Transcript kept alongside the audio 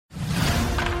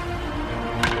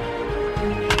Way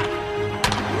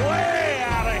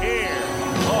out of here.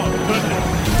 Oh,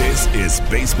 goodness. This is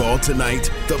Baseball Tonight,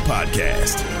 the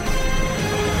podcast.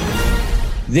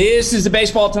 This is the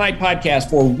Baseball Tonight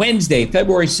podcast for Wednesday,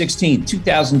 February 16th,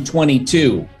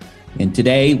 2022. And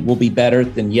today will be better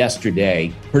than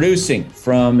yesterday. Producing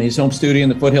from his home studio in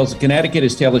the foothills of Connecticut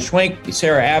is Taylor Schwenk.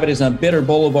 Sarah Abbott is on Bitter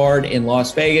Boulevard in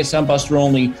Las Vegas. I'm Buster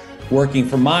Olney, working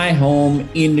from my home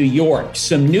in New York.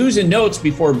 Some news and notes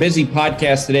before a busy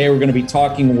podcast today. We're going to be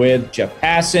talking with Jeff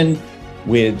Passan,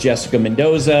 with Jessica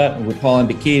Mendoza, and with Paul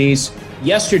Ambekides.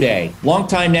 Yesterday,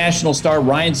 longtime national star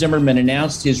Ryan Zimmerman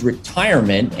announced his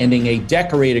retirement, ending a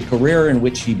decorated career in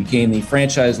which he became the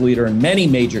franchise leader in many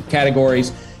major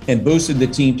categories and boosted the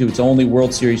team to its only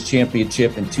World Series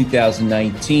championship in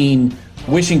 2019.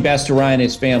 Wishing best to Ryan and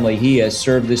his family. He has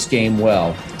served this game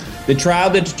well. The trial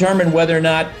that determined whether or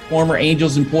not former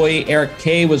Angels employee Eric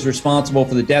Kay was responsible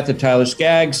for the death of Tyler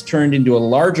Skaggs turned into a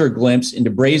larger glimpse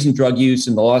into brazen drug use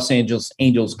in the Los Angeles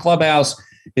Angels clubhouse.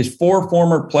 His four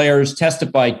former players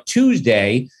testified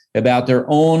Tuesday about their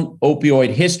own opioid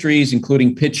histories,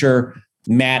 including pitcher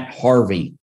Matt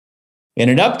Harvey. And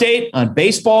an update on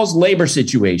baseball's labor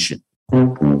situation.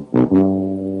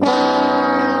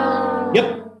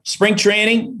 Yep, spring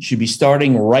training should be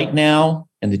starting right now,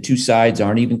 and the two sides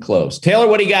aren't even close. Taylor,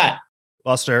 what do you got?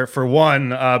 Buster, for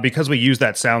one, because we use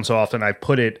that sound so often, I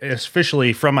put it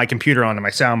officially from my computer onto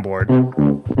my soundboard.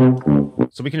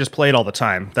 So we can just play it all the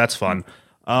time. That's fun.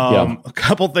 A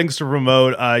couple things to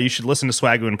promote. You should listen to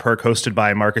Swagoo and Perk, hosted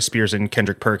by Marcus Spears and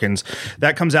Kendrick Perkins.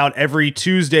 That comes out every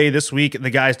Tuesday this week. The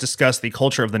guys discuss the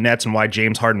culture of the Nets and why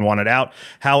James Harden wanted out,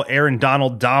 how Aaron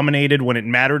Donald dominated when it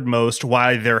mattered most,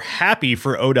 why they're happy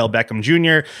for Odell Beckham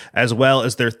Jr., as well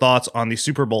as their thoughts on the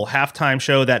Super Bowl halftime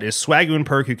show. That is Swagoo and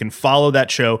Perk. You can follow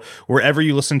that show wherever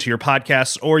you listen to your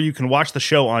podcasts, or you can watch the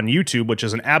show on YouTube, which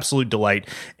is an absolute delight.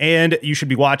 And you should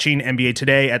be watching NBA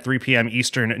Today at 3 p.m.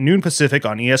 Eastern, noon Pacific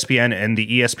on ESPN and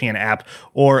the ESPN app,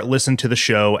 or listen to the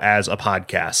show as a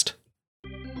podcast.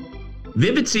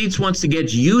 Vivid Seats wants to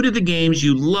get you to the games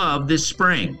you love this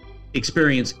spring.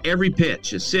 Experience every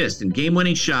pitch, assist, and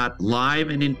game-winning shot live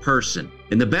and in person.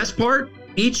 And the best part?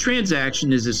 Each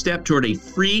transaction is a step toward a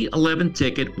free 11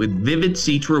 ticket with Vivid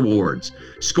Seats rewards.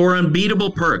 Score unbeatable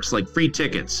perks like free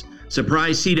tickets,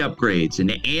 surprise seat upgrades,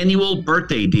 and annual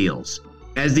birthday deals.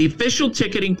 As the official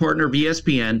ticketing partner of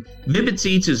ESPN, Vivid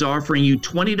Seats is offering you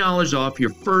 $20 off your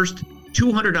first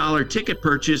 $200 ticket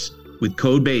purchase with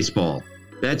code BASEBALL.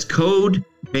 That's code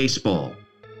BASEBALL.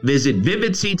 Visit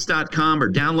vividseats.com or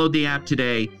download the app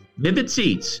today. Vivid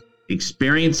Seats.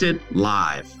 Experience it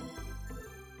live.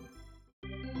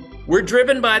 We're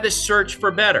driven by the search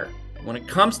for better. When it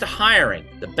comes to hiring,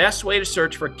 the best way to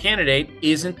search for a candidate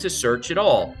isn't to search at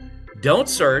all. Don't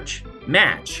search,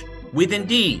 match with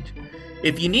Indeed.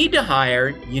 If you need to hire,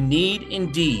 you need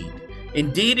Indeed.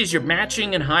 Indeed is your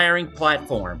matching and hiring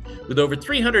platform. With over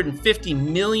 350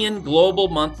 million global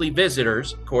monthly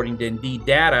visitors, according to Indeed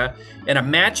data, and a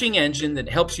matching engine that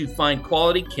helps you find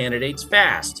quality candidates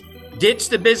fast. Ditch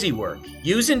the busy work.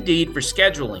 Use Indeed for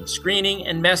scheduling, screening,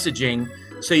 and messaging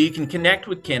so you can connect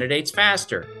with candidates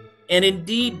faster. And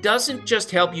Indeed doesn't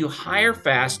just help you hire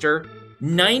faster.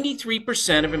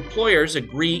 93% of employers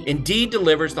agree Indeed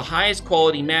delivers the highest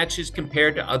quality matches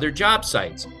compared to other job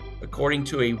sites, according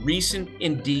to a recent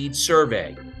Indeed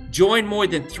survey. Join more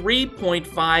than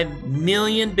 3.5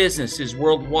 million businesses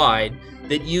worldwide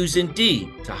that use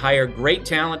Indeed to hire great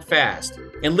talent fast.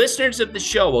 And listeners of the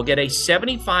show will get a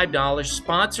 $75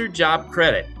 sponsored job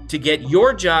credit to get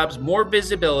your jobs more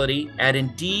visibility at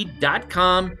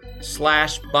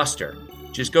Indeed.com/Buster.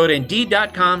 Just go to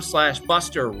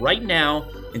Indeed.com/Buster right now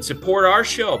and support our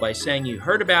show by saying you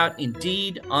heard about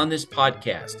Indeed on this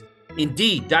podcast.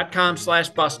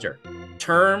 Indeed.com/Buster.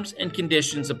 Terms and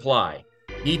conditions apply.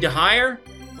 Need to hire?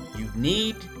 You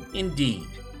need Indeed.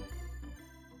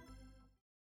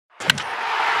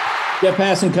 Jeff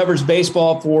Passan covers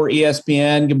baseball for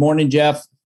ESPN. Good morning, Jeff.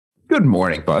 Good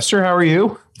morning, Buster. How are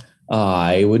you?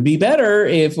 I would be better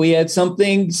if we had some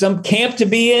camp to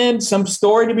be in, some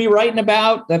story to be writing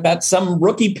about some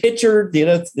rookie pitcher,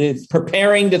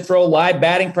 preparing to throw live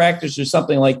batting practice or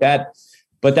something like that.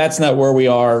 But that's not where we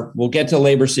are. We'll get to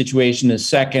labor situation in a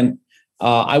second.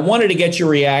 I wanted to get your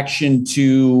reaction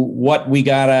to what we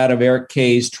got out of Eric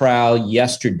Kay's trial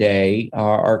yesterday.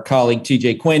 Our colleague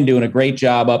TJ Quinn doing a great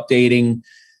job updating.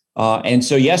 And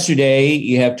so yesterday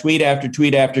you have tweet after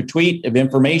tweet after tweet of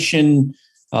information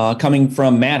coming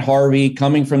from Matt Harvey,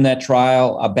 coming from that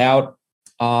trial about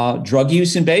drug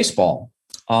use in baseball.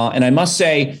 And I must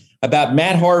say about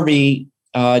Matt Harvey,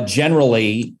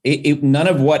 generally, none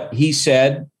of what he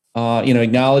said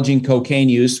acknowledging cocaine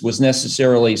use was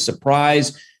necessarily a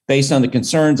surprise based on the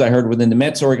concerns I heard within the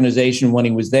Mets organization when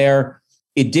he was there.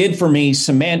 It did for me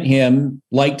cement him,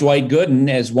 like Dwight Gooden,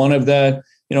 as one of the,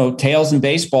 tales in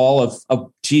baseball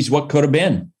of geez, what could have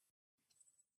been.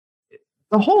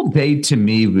 The whole day to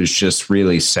me was just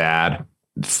really sad.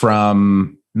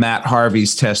 From Matt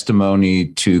Harvey's testimony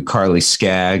to Carly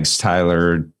Skaggs,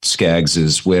 Tyler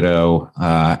Skaggs' widow,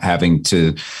 having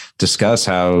to discuss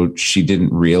how she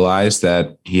didn't realize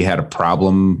that he had a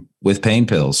problem with pain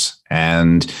pills.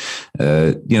 And,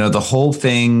 the whole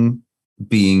thing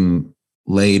being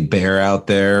laid bare out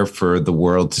there for the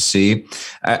world to see.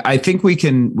 I think we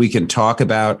can talk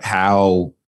about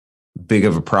how big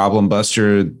of a problem,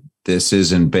 Buster, this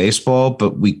is in baseball,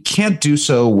 but we can't do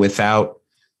so without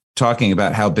talking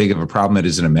about how big of a problem it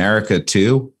is in America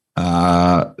too.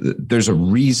 There's a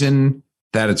reason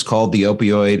that it's called the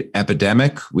opioid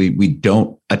epidemic. We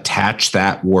don't attach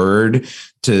that word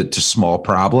to small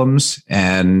problems.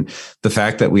 And the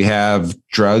fact that we have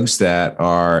drugs that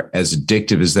are as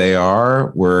addictive as they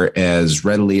are, were as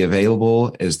readily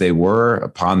available as they were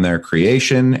upon their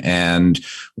creation, and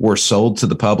were sold to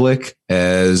the public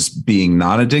as being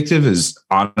non-addictive, is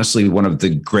honestly one of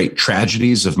the great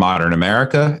tragedies of modern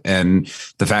America. And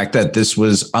the fact that this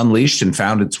was unleashed and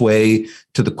found its way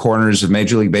to the corners of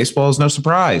Major League Baseball is no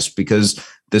surprise, because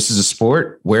this is a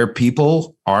sport where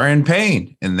people are in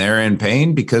pain, and they're in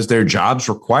pain because their jobs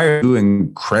require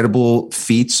incredible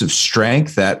feats of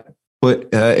strength that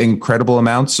put incredible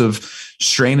amounts of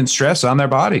strain and stress on their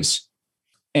bodies.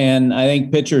 And I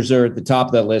think pitchers are at the top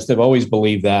of that list. I've always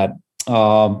believed that,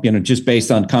 just based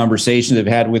on conversations I've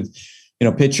had with,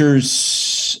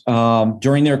 pitchers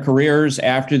during their careers,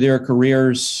 after their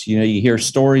careers. You hear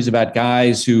stories about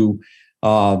guys who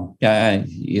deal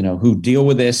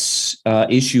with this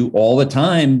issue all the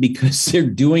time because they're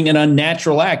doing an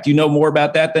unnatural act. You know more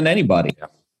about that than anybody.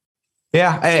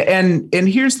 Yeah. And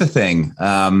here's the thing.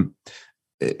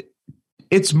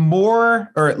 It's more,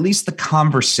 or at least the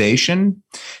conversation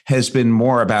has been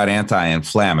more about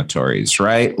anti-inflammatories,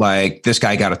 right? Like, this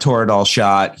guy got a Toradol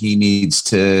shot. He needs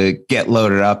to get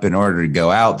loaded up in order to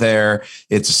go out there.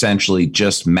 It's essentially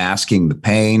just masking the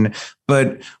pain.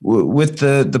 But with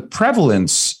the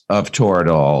prevalence of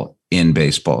Toradol in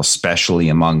baseball, especially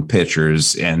among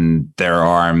pitchers and their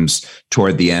arms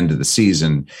toward the end of the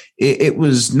season, it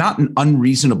was not an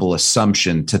unreasonable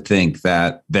assumption to think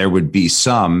that there would be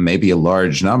some, maybe a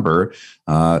large number,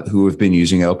 who have been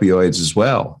using opioids as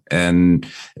well. And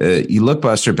you look,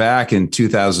 Buster, back in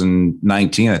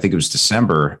 2019, I think it was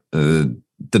December,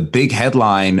 the big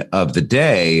headline of the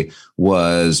day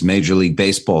was Major League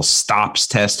Baseball stops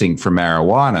testing for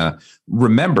marijuana.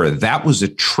 Remember, that was a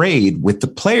trade with the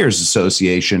Players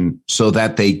Association so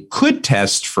that they could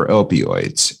test for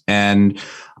opioids. And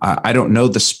I don't know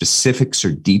the specifics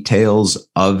or details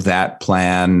of that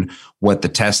plan, what the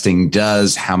testing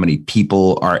does, how many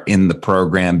people are in the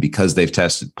program because they've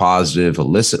tested positive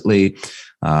illicitly.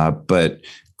 But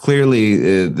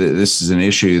clearly, this is an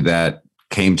issue that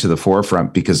came to the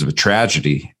forefront because of a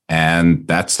tragedy. And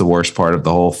that's the worst part of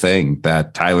the whole thing,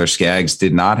 that Tyler Skaggs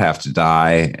did not have to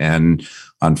die. And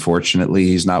unfortunately,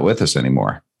 he's not with us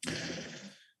anymore.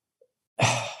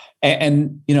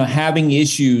 And having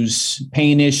issues,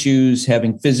 pain issues,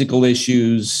 having physical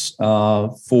issues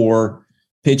for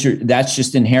pitcher, that's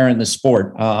just inherent in the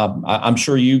sport. I'm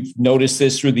sure you've noticed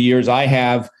this through the years. I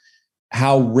have,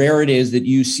 how rare it is that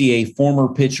you see a former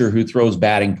pitcher who throws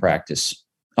batting practice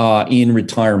in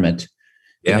retirement.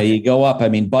 Yeah. You go up. I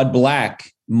mean, Bud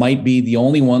Black might be the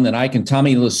only one that I can.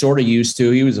 Tommy Lasorda used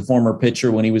to. He was a former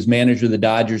pitcher when he was manager of the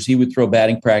Dodgers. He would throw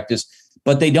batting practice,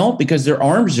 but they don't, because their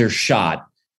arms are shot.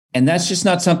 And that's just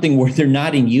not something where they're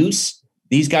not in use.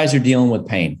 These guys are dealing with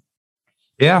pain.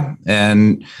 Yeah.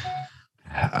 And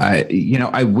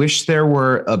I wish there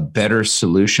were a better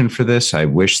solution for this. I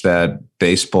wish that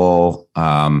baseball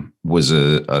was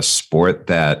a sport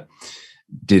that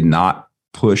did not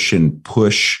push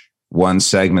one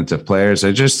segment of players.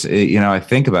 I just, I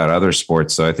think about other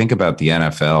sports. So I think about the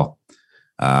NFL.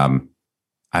 I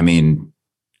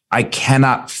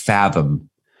cannot fathom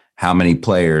how many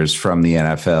players from the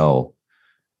NFL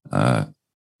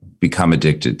become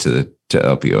addicted to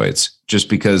opioids, just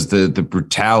because the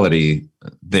brutality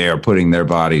they are putting their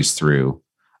bodies through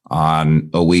on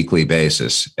a weekly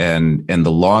basis, and the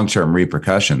long-term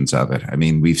repercussions of it. I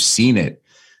mean, we've seen it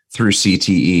through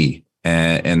CTE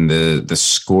and the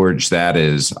scourge that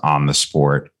is on the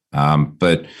sport.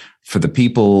 But for the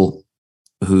people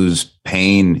whose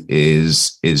pain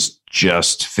is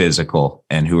just physical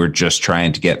and who are just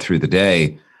trying to get through the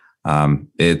day,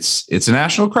 It's a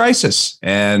national crisis,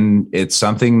 and it's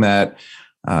something that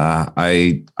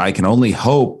I can only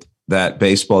hope that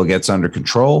baseball gets under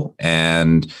control,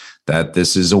 and that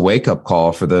this is a wake-up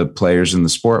call for the players in the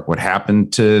sport. What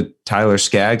happened to Tyler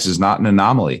Skaggs is not an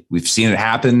anomaly. We've seen it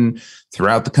happen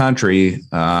throughout the country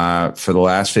for the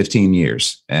last 15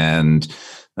 years. And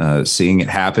seeing it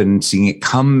happen, seeing it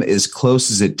come as close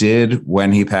as it did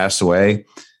when he passed away,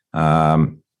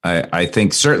 I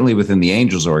think certainly within the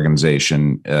Angels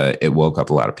organization, it woke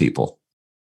up a lot of people.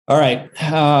 All right.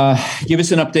 Give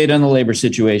us an update on the labor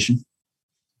situation.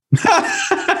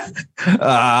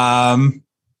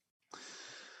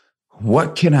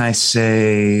 What can I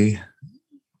say,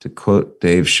 to quote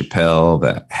Dave Chappelle,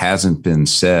 that hasn't been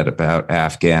said about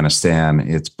Afghanistan?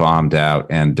 It's bombed out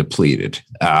and depleted.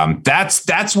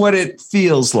 That's what it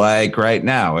feels like right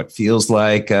now. It feels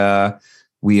like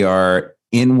we are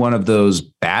in one of those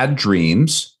bad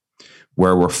dreams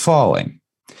where we're falling.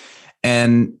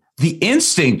 And the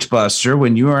instinct, Buster,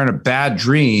 when you are in a bad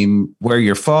dream where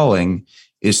you're falling,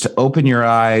 is to open your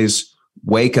eyes,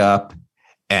 wake up,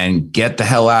 and get the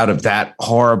hell out of that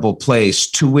horrible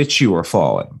place to which you are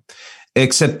falling.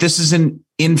 Except this is an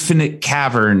infinite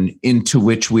cavern into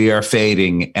which we are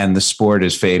fading, and the sport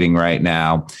is fading right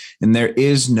now. And there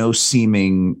is no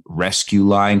seeming rescue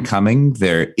line coming.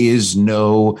 There is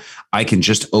no, I can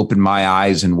just open my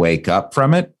eyes and wake up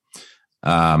from it.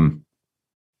 I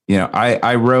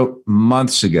wrote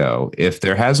months ago, if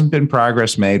there hasn't been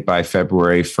progress made by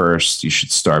February 1st, you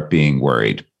should start being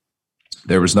worried.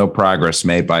 There was no progress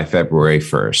made by February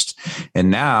 1st.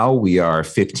 And now we are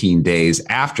 15 days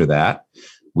after that.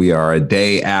 We are a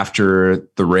day after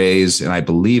the Rays and I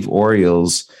believe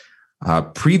Orioles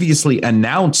previously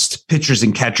announced pitchers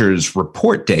and catchers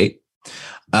report date.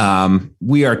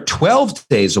 We are 12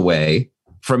 days away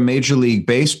from Major League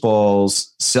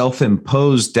Baseball's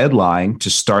self-imposed deadline to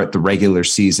start the regular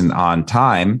season on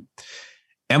time.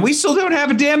 And we still don't have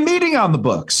a damn meeting on the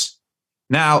books.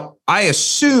 Now, I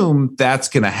assume that's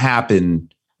going to happen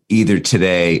either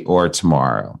today or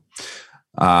tomorrow.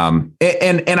 And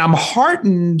I'm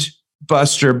heartened,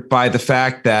 Buster, by the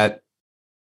fact that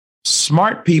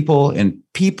smart people and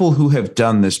people who have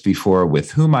done this before,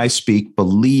 with whom I speak,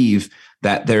 believe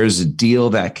that there's a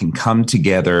deal that can come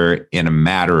together in a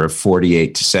matter of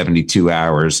 48 to 72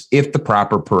 hours if the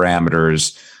proper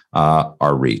parameters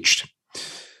are reached.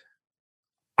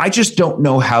 I just don't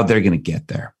know how they're going to get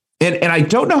there. And I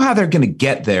don't know how they're going to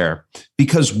get there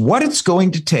because what it's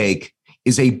going to take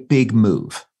is a big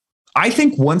move. I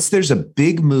think once there's a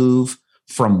big move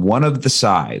from one of the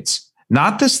sides,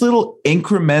 not this little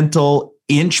incremental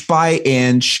inch by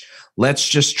inch, let's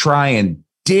just try and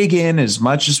dig in as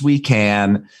much as we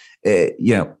can.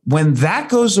 When that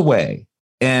goes away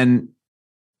and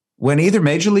when either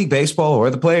Major League Baseball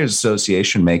or the Players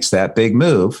Association makes that big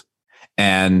move,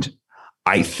 and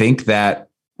I think that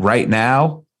right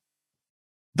now,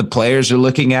 the players are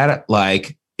looking at it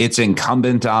like it's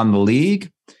incumbent on the league,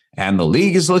 and the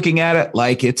league is looking at it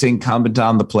like it's incumbent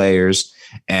on the players.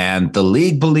 And the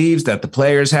league believes that the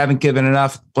players haven't given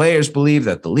enough. The players believe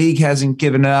that the league hasn't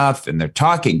given enough, and they're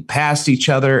talking past each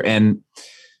other. And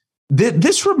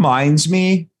this reminds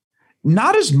me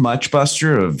not as much,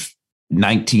 Buster, of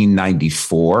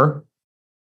 1994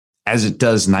 as it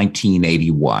does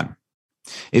 1981.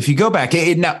 If you go back,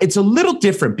 now it's a little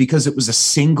different because it was a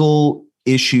single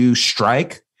issue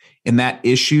strike, and that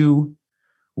issue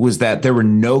was that there were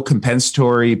no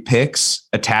compensatory picks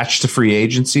attached to free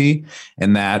agency,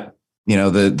 and that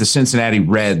the Cincinnati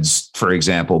Reds, for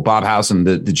example, Bob Howson,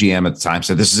 the GM at the time,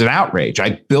 said this is an outrage.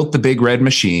 I built the big red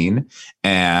machine,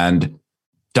 and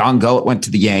Don Gullett went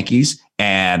to the Yankees,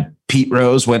 and Pete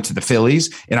Rose went to the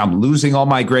Phillies, and I'm losing all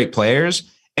my great players.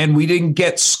 And we didn't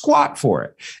get squat for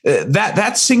it.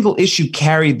 That single issue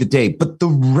carried the day, but the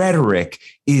rhetoric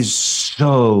is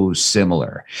so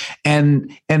similar.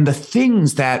 And the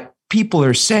things that people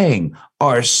are saying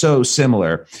are so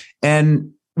similar.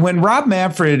 And when Rob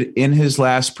Manfred in his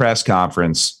last press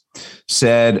conference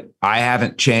said, I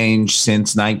haven't changed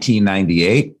since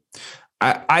 1998,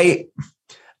 I'm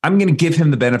going to give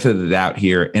him the benefit of the doubt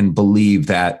here and believe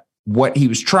that what he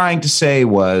was trying to say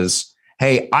was,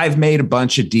 hey, I've made a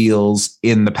bunch of deals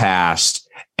in the past,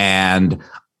 and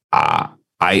I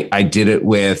did it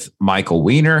with Michael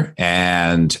Weiner,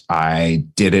 and I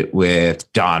did it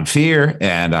with Don Fehr,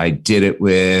 and I did it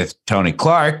with Tony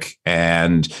Clark,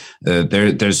 and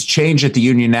there's change at the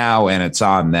union now, and it's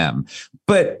on them.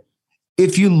 But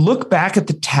if you look back at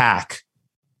the tack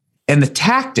and the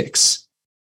tactics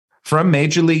from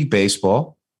Major League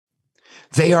Baseball,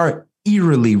 they are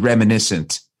eerily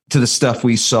reminiscent to the stuff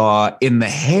we saw in the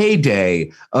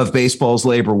heyday of baseball's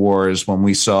labor wars when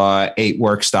we saw 8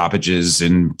 work stoppages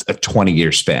in a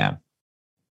 20-year span.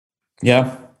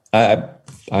 Yeah,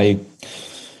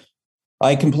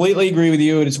 I completely agree with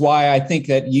you. It's why I think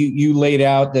that you laid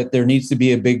out that there needs to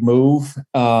be a big move.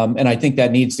 And I think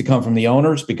that needs to come from the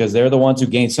owners because they're the ones who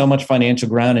gained so much financial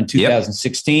ground in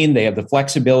 2016. Yep. They have the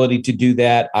flexibility to do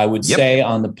that. I would say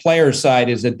on the player side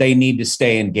is that they need to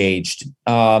stay engaged.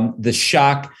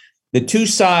 The two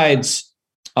sides,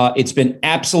 it's been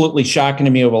absolutely shocking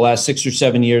to me over the last 6 or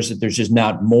 7 years that there's just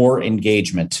not more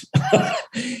engagement.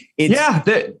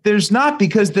 There's not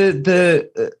because the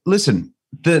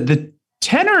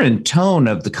tenor and tone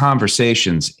of the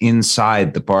conversations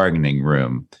inside the bargaining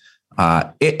room,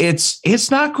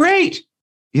 it's not great.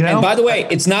 You know. And by the way,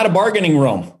 it's not a bargaining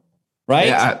room, right?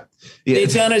 Yeah.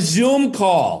 It's on a Zoom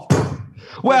call.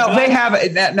 Well, they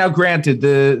have that now. Granted,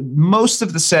 most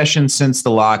of the sessions since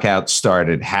the lockout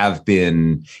started have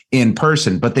been in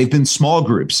person, but they've been small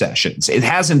group sessions. It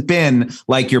hasn't been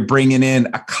like you're bringing in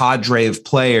a cadre of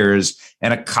players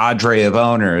and a cadre of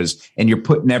owners, and you're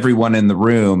putting everyone in the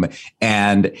room.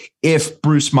 And if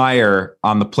Bruce Meyer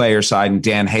on the player side and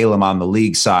Dan Halem on the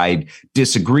league side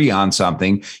disagree on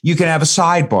something, you can have a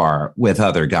sidebar with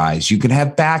other guys. You can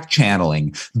have back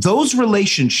channeling. Those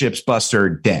relationships, Buster, are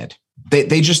dead.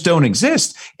 They just don't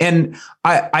exist. And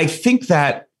I think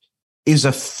that is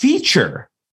a feature,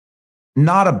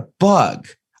 not a bug.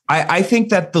 I think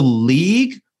that the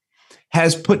league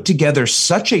has put together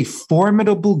such a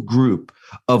formidable group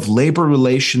of labor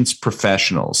relations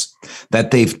professionals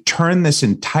that they've turned this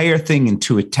entire thing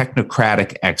into a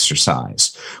technocratic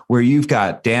exercise where you've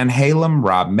got Dan Halem,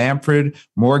 Rob Manfred,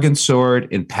 Morgan Sword,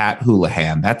 and Pat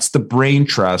Houlihan. That's the brain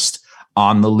trust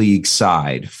on the league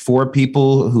side. 4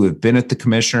 people who have been at the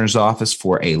commissioner's office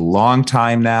for a long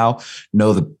time now,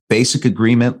 know the basic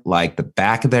agreement like the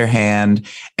back of their hand,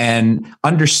 and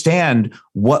understand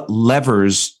what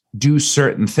levers do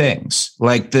certain things.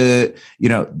 Like the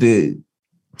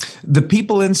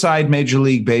people inside Major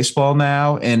League Baseball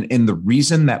now, and the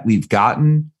reason that we've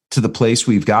gotten to the place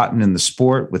we've gotten in the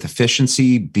sport with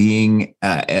efficiency being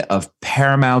of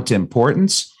paramount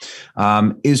importance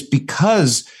is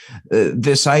because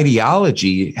this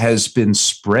ideology has been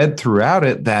spread throughout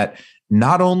it that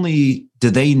not only do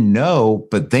they know,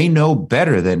 but they know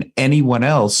better than anyone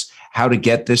else how to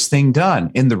get this thing done.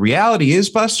 And the reality is,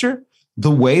 Buster,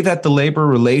 the way that the labor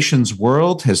relations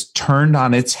world has turned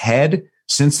on its head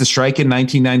since the strike in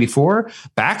 1994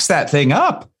 backs that thing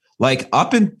up. Like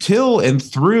up until and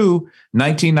through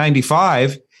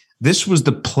 1995, this was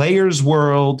the players'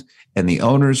 world and the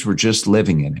owners were just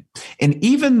living in it. And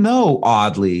even though,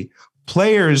 oddly,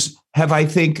 players have, I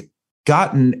think,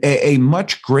 gotten a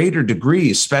much greater degree,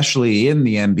 especially in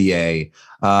the NBA,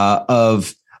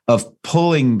 of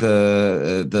pulling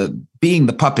being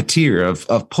the puppeteer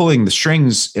of pulling the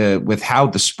strings with how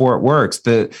the sport works.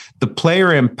 The player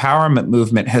empowerment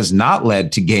movement has not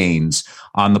led to gains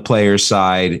on the player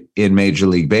side in Major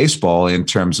League Baseball in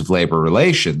terms of labor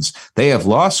relations. They have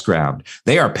lost ground.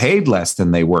 They are paid less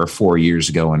than they were 4 years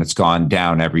ago, and it's gone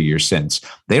down every year since.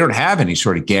 They don't have any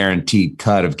sort of guaranteed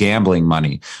cut of gambling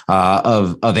money,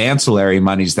 of ancillary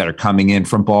monies that are coming in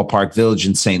from Ballpark Village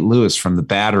in St. Louis, from the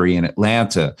Battery in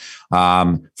Atlanta,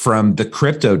 from the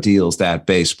crypto deals that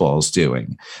baseball's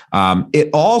doing. It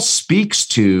all speaks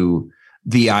to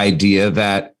the idea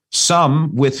that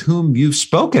some with whom you've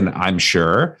spoken, I'm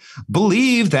sure,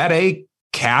 believe that a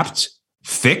capped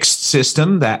fixed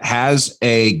system that has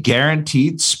a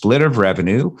guaranteed split of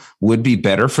revenue would be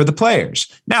better for the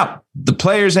players. Now, the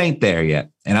players ain't there yet,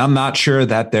 and I'm not sure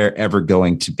that they're ever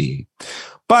going to be.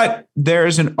 But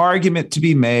there's an argument to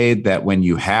be made that when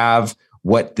you have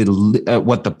what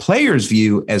the players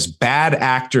view as bad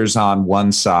actors on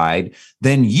one side,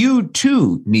 then you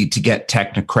too need to get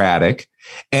technocratic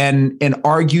and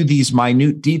argue these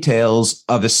minute details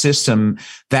of a system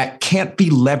that can't be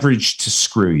leveraged to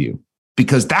screw you,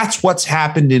 because that's what's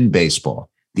happened in baseball.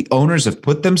 The owners have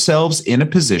put themselves in a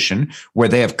position where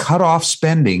they have cut off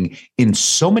spending in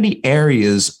so many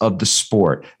areas of the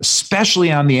sport,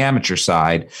 especially on the amateur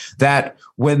side, that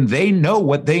when they know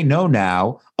what they know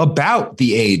now about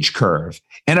the age curve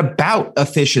and about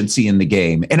efficiency in the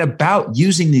game and about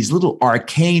using these little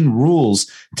arcane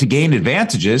rules to gain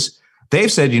advantages,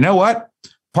 they've said, you know what?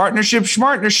 Partnership,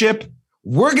 schmartnership,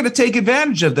 we're going to take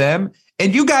advantage of them,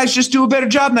 and you guys just do a better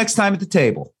job next time at the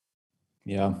table.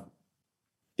 Yeah.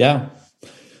 Yeah.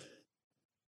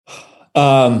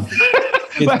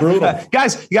 It's brutal.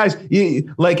 Guys,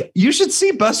 you should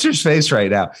see Buster's face right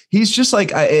now. He's just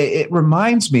like, it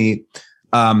reminds me,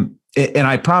 and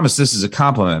I promise this is a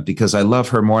compliment because I love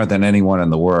her more than anyone in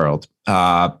the world.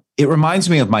 It reminds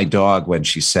me of my dog when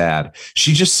she's sad.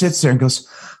 She just sits there and goes,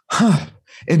 huh,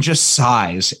 and just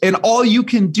sighs. And all you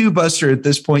can do, Buster, at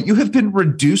this point, you have been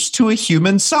reduced to a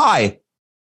human sigh.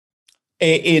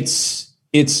 It's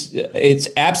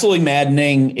absolutely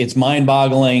maddening. It's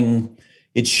mind-boggling.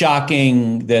 It's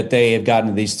shocking that they have gotten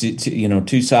to these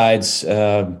two sides.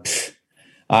 It's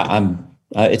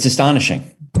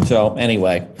astonishing. So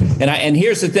anyway, and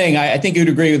here's the thing. I think you'd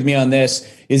agree with me on this,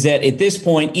 is that at this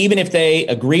point, even if they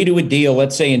agree to a deal,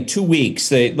 let's say in 2 weeks,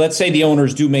 let's say the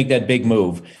owners do make that big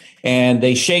move and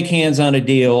they shake hands on a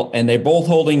deal and they're both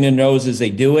holding their nose as they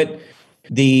do it,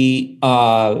 the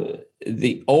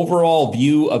overall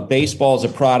view of baseball as a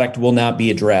product will not be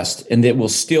addressed, and it will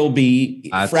still be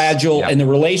fragile, and the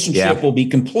relationship will be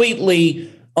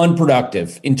completely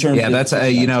unproductive in terms of that's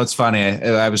it's funny.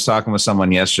 I was talking with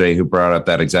someone yesterday who brought up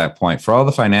that exact point. For all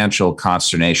the financial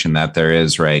consternation that there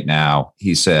is right now,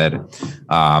 he said,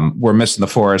 we're missing the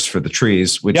forest for the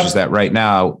trees, which is that right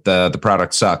now the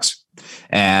product sucks.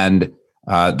 And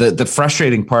the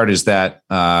frustrating part is that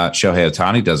Shohei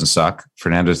Ohtani doesn't suck.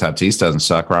 Fernando Tatis doesn't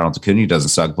suck. Ronald Acuna doesn't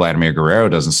suck. Vladimir Guerrero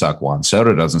doesn't suck. Juan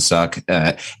Soto doesn't suck.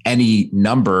 Any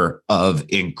number of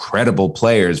incredible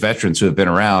players, veterans who have been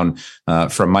around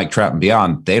from Mike Trout and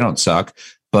beyond, they don't suck.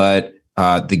 But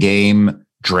the game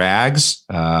drags.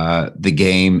 The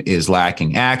game is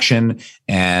lacking action,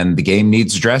 and the game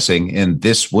needs addressing. And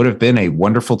this would have been a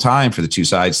wonderful time for the two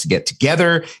sides to get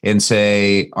together and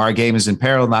say, our game is in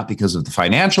peril, not because of the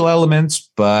financial elements,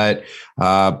 but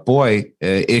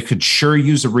it could sure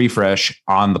use a refresh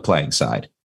on the playing side.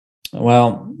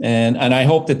 Well, and I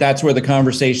hope that that's where the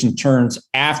conversation turns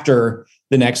after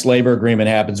the next labor agreement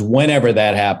happens, whenever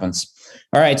that happens.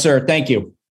 All right, sir. Thank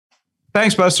you.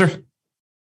 Thanks, Buster.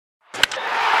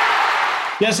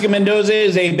 Jessica Mendoza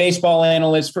is a baseball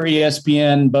analyst for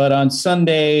ESPN, but on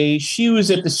Sunday, she was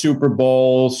at the Super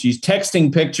Bowl. She's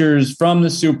texting pictures from the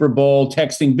Super Bowl,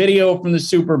 texting video from the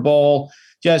Super Bowl.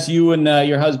 Jess, you and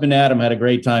your husband, Adam, had a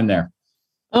great time there.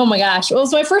 Oh, my gosh. Well, it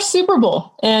was my first Super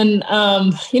Bowl. And,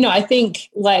 I think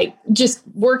just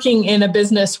working in a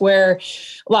business where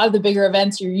a lot of the bigger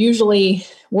events, you're usually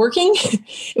working.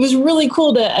 It was really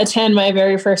cool to attend my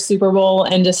very first Super Bowl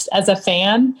and just as a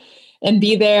fan, and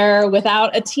be there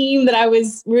without a team that I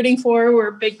was rooting for. We're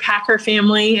a big Packer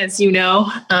family, as you know,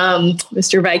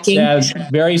 Mr. Viking.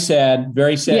 Very sad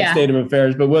state of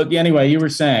affairs. But anyway, you were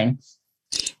saying.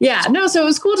 Yeah, no, so it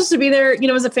was cool just to be there,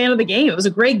 as a fan of the game. It was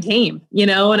a great game,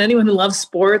 and anyone who loves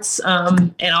sports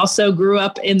and also grew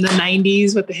up in the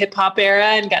 90s with the hip hop era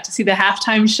and got to see the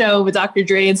halftime show with Dr.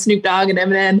 Dre and Snoop Dogg and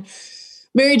Eminem.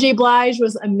 Mary J. Blige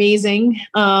was amazing.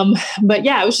 But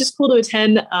yeah, it was just cool to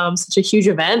attend such a huge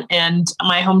event. And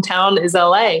my hometown is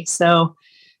LA. So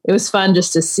it was fun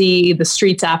just to see the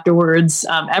streets afterwards.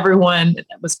 Everyone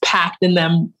was packed in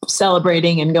them,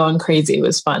 celebrating and going crazy. It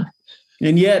was fun.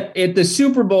 And yet at the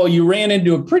Super Bowl, you ran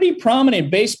into a pretty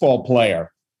prominent baseball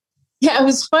player. Yeah, it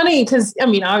was funny because,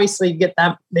 obviously you get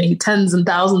that many tens and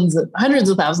thousands,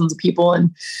 hundreds of thousands of people. And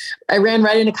I ran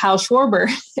right into Kyle Schwarber,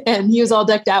 and he was all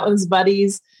decked out with his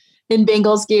buddies in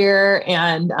Bengals gear.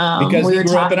 And because he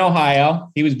grew up in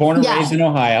Ohio. He was born and raised in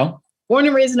Ohio. Born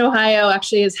and raised in Ohio.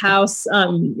 Actually, his house,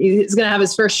 he's going to have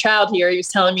his first child here. He was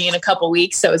telling me in a couple of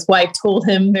weeks. So his wife told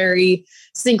him very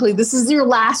distinctly, this is your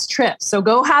last trip. So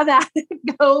go have that,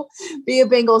 go be a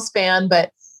Bengals fan.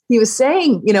 But he was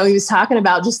saying, he was talking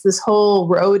about just this whole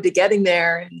road to getting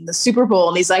there and the Super Bowl.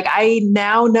 And he's like, I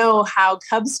now know how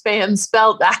Cubs fans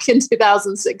felt back in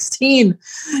 2016,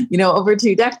 over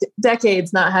 2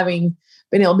 decades, not having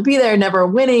been able to be there, never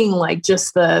winning,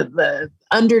 just the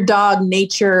underdog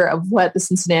nature of what the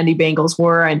Cincinnati Bengals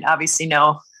were. And obviously,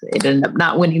 it ended up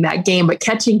not winning that game, but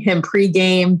catching him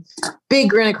pregame, big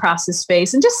grin across his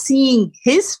face, and just seeing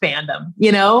his fandom,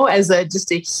 as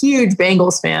just a huge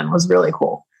Bengals fan was really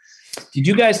cool. Did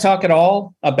you guys talk at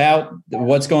all about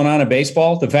what's going on in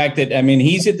baseball? The fact that,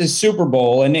 he's at the Super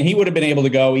Bowl and he would have been able to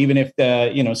go even if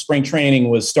the, spring training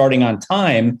was starting on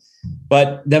time.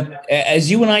 But as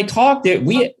you and I talked,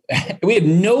 we had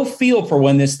no feel for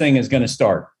when this thing is going to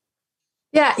start.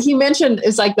 Yeah, he mentioned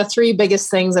it's like the 3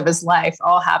 biggest things of his life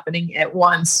all happening at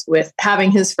once with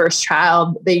having his first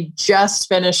child. They just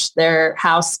finished their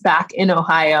house back in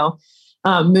Ohio.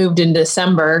 Moved in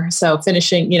December. So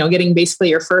finishing, getting basically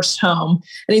your first home.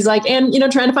 And he's like, and,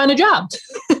 trying to find a job.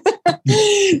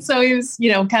 So he was,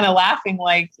 kind of laughing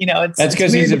that's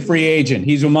because he's a free agent.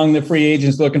 He's among the free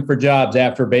agents looking for jobs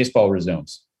after baseball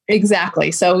resumes.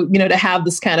 Exactly. So, to have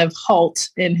this kind of halt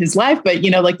in his life, but,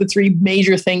 the 3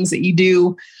 major things that you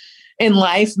do in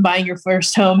life, buying your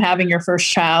first home, having your first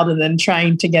child, and then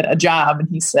trying to get a job. And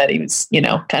he said he was,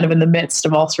 kind of in the midst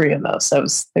of all three of those. So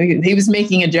he was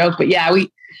making a joke, but yeah,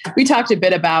 we talked a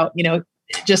bit about,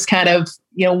 just kind of,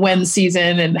 when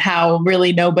season and how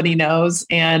really nobody knows.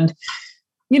 And,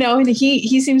 and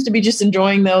he seems to be just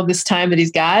enjoying though this time that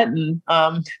he's got and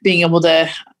being able to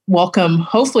welcome,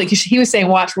 hopefully, because he was saying,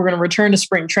 watch, we're going to return to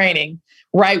spring training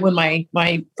right when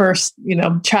my first,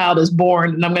 child is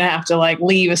born. And I'm going to have to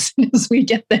leave as soon as we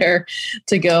get there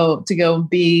to go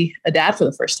be a dad for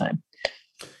the first time.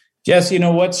 Jess,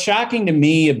 what's shocking to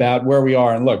me about where we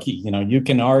are, and look, you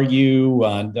can argue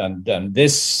on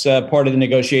this part of the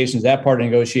negotiations, that part of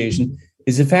the negotiation,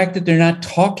 is the fact that they're not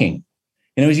talking.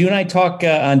 As you and I talk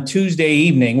on Tuesday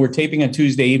evening, we're taping on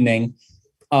Tuesday evening.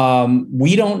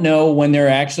 We don't know when they're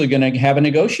actually going to have a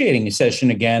negotiating session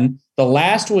again. The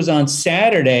last was on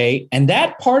Saturday, and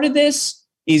that part of this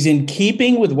is in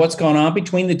keeping with what's gone on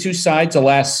between the two sides the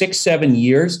last 6-7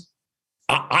 years.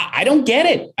 I don't get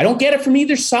it. I don't get it from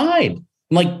either side. I'm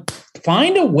like,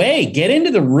 find a way, get into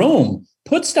the room,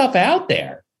 put stuff out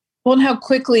there. Well, and how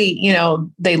quickly,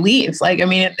 they leave.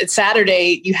 It's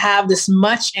Saturday. You have this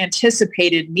much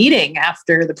anticipated meeting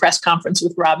after the press conference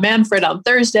with Rob Manfred on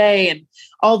Thursday and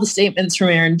all the statements from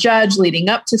Aaron Judge leading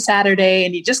up to Saturday.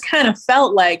 And you just kind of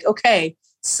felt like, okay,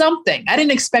 something. I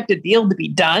didn't expect a deal to be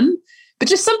done, but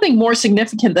just something more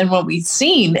significant than what we've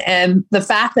seen. And the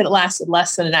fact that it lasted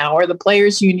less than an hour, the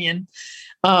players union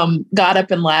got up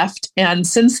and left. And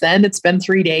since then, it's been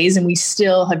 3 days and we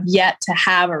still have yet to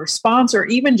have a response or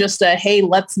even just a, hey,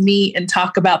 let's meet and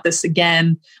talk about this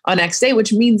again on next day,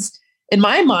 which means in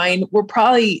my mind,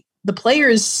 the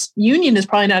players union is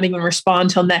probably not even respond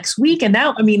till next week. And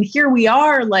now, here we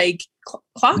are,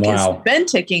 clock has been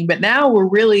ticking, but now we're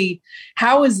really,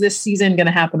 how is this season going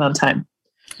to happen on time?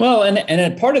 Well, and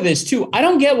a part of this too, I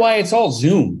don't get why it's all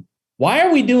Zoom. Why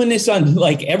are we doing this on,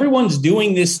 everyone's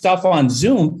doing this stuff on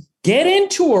Zoom? Get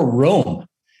into a room,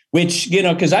 which,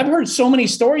 because I've heard so many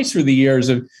stories through the years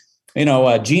of, Gene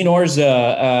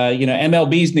Orza,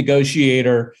 MLB's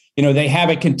negotiator, they have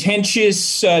a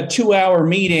contentious 2-hour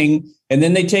meeting and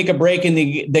then they take a break and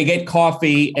they get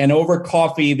coffee, and over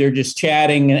coffee, they're just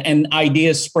chatting and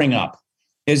ideas spring up,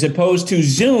 as opposed to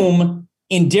Zoom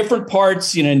in different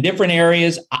parts, in different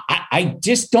areas. I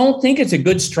just don't think it's a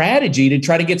good strategy to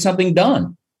try to get something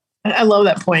done. I love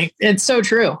that point. It's so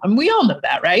true. We all know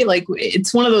that, right?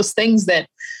 It's one of those things that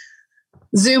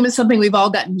Zoom is something we've all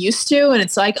gotten used to. And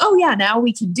it's like, oh yeah, now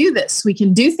we can do this. We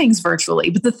can do things virtually.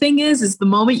 But the thing is the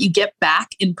moment you get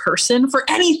back in person for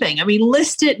anything,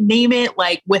 list it, name it,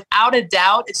 without a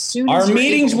doubt, as soon as our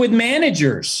meetings with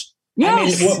managers.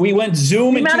 Yes. We went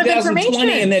Zoom in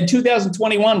 2020 and then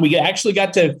 2021, we actually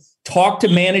got to talk to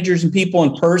managers and people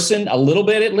in person a little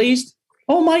bit, at least.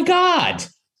 Oh my God.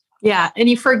 Yeah. And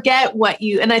you forget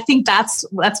and I think that's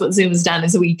what Zoom's done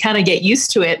is we kind of get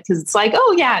used to it because it's like,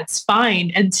 oh yeah, it's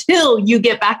fine until you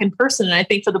get back in person. And I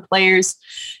think for the players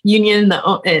union,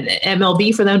 and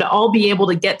MLB, for them to all be able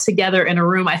to get together in a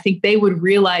room, I think they would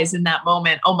realize in that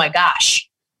moment, oh my gosh,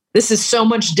 this is so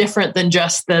much different than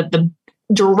just the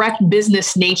direct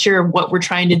business nature of what we're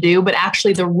trying to do, but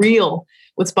actually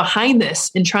what's behind this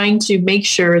and trying to make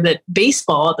sure that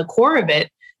baseball at the core of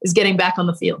it is getting back on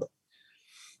the field.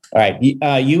 All right. You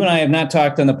and I have not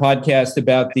talked on the podcast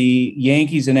about the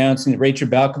Yankees announcing that Rachel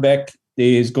Balkovec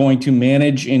is going to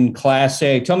manage in Class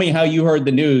A. Tell me how you heard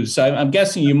the news. I'm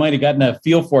guessing you might have gotten a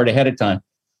feel for it ahead of time.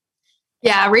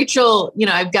 Yeah, Rachel,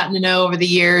 I've gotten to know over the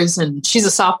years, and she's a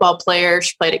softball player.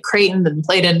 She played at Creighton and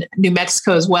played in New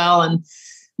Mexico as well, and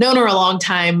known her a long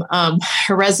time.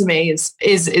 Her resume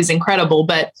is incredible,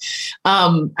 but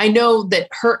I know that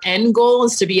her end goal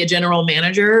is to be a general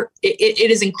manager. It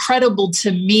is incredible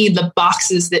to me, the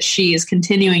boxes that she is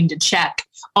continuing to check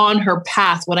on her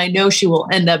path, what I know she will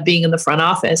end up being in the front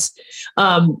office,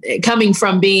 coming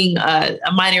from being a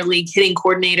minor league hitting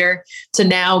coordinator to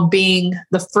now being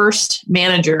the first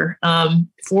manager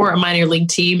for a minor league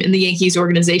team in the Yankees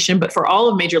organization, but for all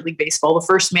of Major League Baseball, the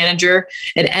first manager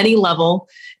at any level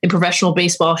in professional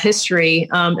baseball history.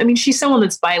 She's someone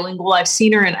that's bilingual. I've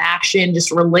seen her in action, just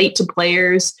relate to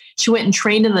players. She went and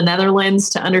trained in the Netherlands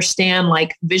to understand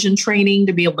vision training,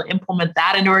 to be able to implement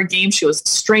that into her game. She was a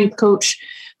strength coach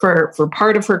for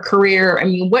part of her career.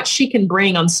 What she can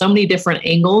bring on so many different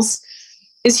angles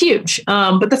is huge.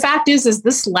 But the fact is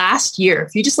this last year,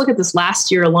 if you just look at this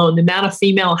last year alone, the amount of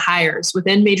female hires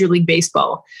within Major League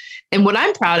Baseball, and what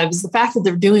I'm proud of is the fact that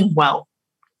they're doing well.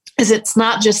 is it's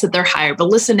not just that they're hired, but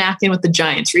Alyssa Nakken with the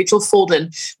Giants, Rachel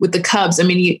Fulton with the Cubs. I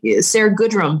mean, Sarah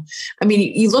Goodrum. I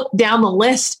mean, you look down the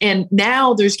list, and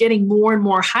now there's getting more and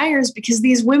more hires because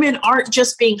these women aren't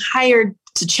just being hired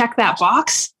to check that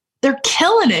box. They're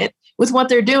killing it with what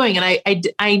they're doing. And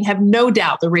I have no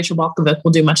doubt that Rachel Balkovec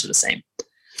will do much of the same.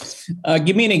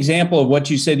 Give me an example of what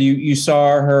you said you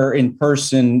saw her in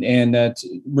person and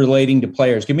relating to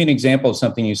players. Give me an example of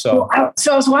something you saw.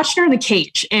 So I was watching her in the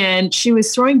cage, and she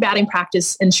was throwing batting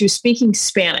practice, and she was speaking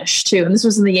Spanish too. And this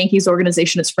was in the Yankees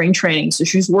organization at spring training. So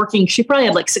she was working. She probably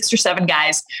had like 6 or 7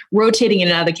 guys rotating in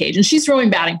and out of the cage, and she's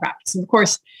throwing batting practice. And of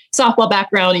course, softball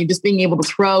background, and just being able to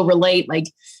throw, relate,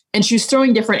 and she was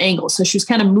throwing different angles. So she was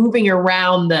kind of moving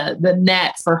around the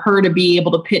net for her to be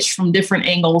able to pitch from different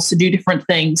angles to do different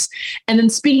things. And then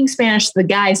speaking Spanish to the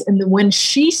guys. And then when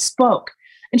she spoke,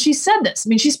 and she said this, I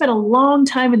mean, she spent a long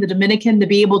time in the Dominican to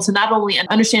be able to not only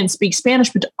understand and speak Spanish,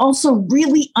 but to also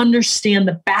really understand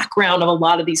the background of a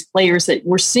lot of these players that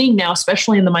we're seeing now,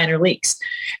 especially in the minor leagues.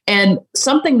 And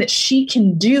something that she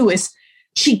can do is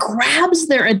she grabs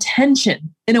their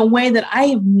attention in a way that I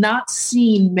have not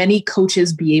seen many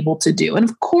coaches be able to do. And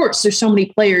of course, there's so many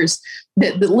players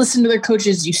that listen to their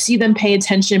coaches. You see them pay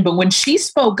attention. But when she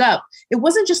spoke up, it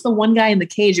wasn't just the one guy in the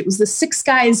cage. It was the 6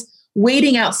 guys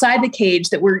waiting outside the cage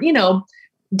that were,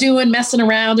 messing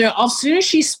around. As soon as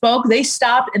she spoke, they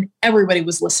stopped and everybody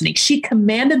was listening. She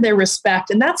commanded their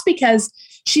respect. And that's because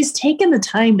she's taken the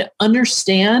time to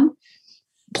understand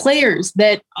players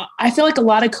that I feel like a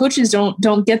lot of coaches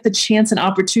don't get the chance and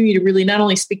opportunity to really not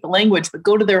only speak the language, but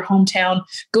go to their hometown,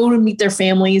 go to meet their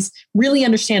families, really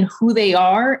understand who they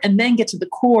are, and then get to the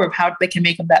core of how they can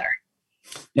make them better.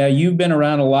 Now, you've been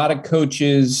around a lot of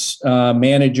coaches,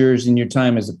 managers in your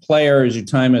time as a player, as your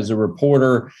time as a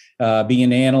reporter, being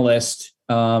an analyst.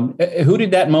 Who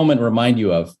did that moment remind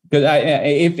you of? Because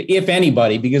if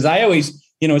anybody, because I always,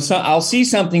 I'll see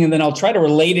something and then I'll try to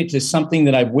relate it to something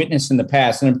that I've witnessed in the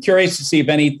past. And I'm curious to see if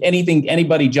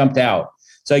anybody jumped out.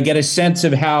 So I get a sense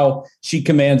of how she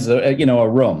commands a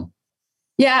room.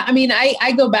 Yeah. I mean,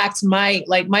 I go back to Mike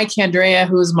Candrea,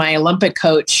 who's my Olympic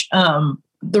coach.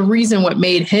 The reason what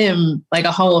made him like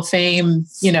a Hall of Fame,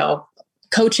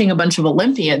 coaching a bunch of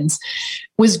Olympians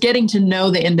was getting to know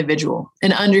the individual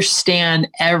and understand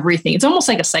everything. It's almost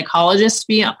like a psychologist, to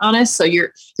be honest. So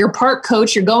you're part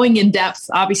coach, you're going in depth.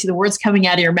 Obviously the words coming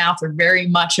out of your mouth are very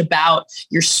much about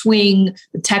your swing,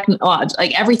 the technology,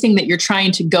 like everything that you're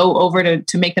trying to go over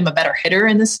to make them a better hitter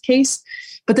in this case.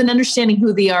 But then understanding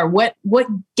who they are, what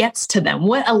gets to them,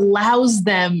 what allows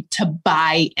them to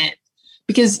buy in.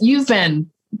 Because you've been,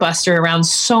 Buster, around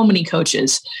so many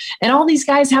coaches, and all these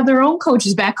guys have their own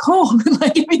coaches back home.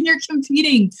 You're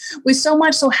competing with so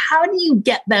much. So how do you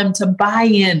get them to buy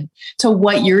in to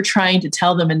what you're trying to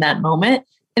tell them in that moment?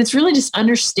 And it's really just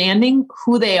understanding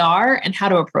who they are and how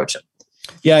to approach them.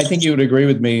 Yeah, I think you would agree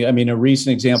with me. I mean, a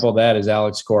recent example of that is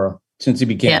Alex Cora. Since he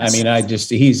became, yes.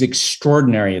 He's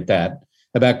extraordinary at that,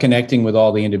 about connecting with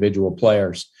all the individual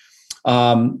players.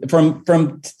 From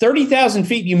 30,000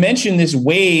 feet, you mentioned this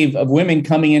wave of women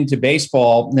coming into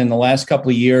baseball in the last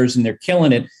couple of years, and they're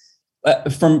killing it.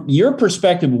 From your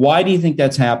perspective, why do you think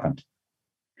that's happened?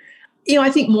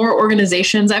 I think more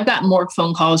organizations, I've gotten more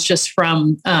phone calls just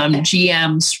from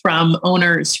GMs, from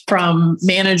owners, from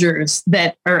managers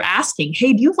that are asking,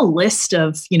 hey, do you have a list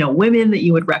of, women that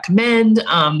you would recommend?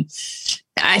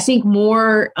 I think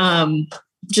more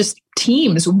just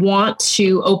teams want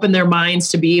to open their minds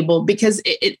to be able, because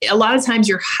a lot of times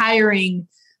you're hiring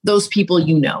those people,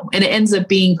 and it ends up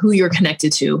being who you're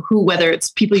connected to, whether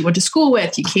it's people you went to school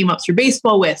with, you came up through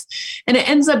baseball with, and it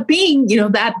ends up being,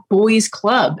 that boys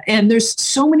club. And there's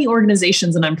so many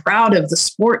organizations, and I'm proud of the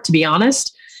sport, to be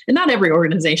honest, and not every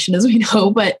organization, as we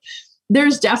know, but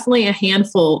there's definitely a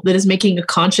handful that is making a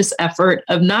conscious effort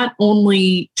of not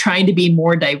only trying to be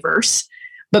more diverse,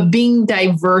 but being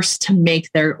diverse to make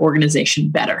their organization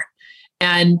better.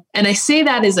 And I say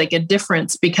that as like a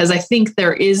difference, because I think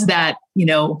there is that,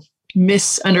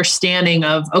 misunderstanding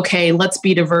of, okay, let's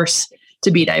be diverse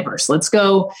to be diverse. Let's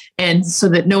go. And so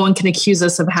that no one can accuse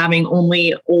us of having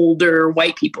only older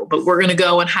white people, but we're going to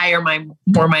go and hire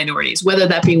more minorities, whether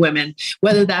that be women,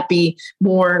 whether that be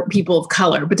more people of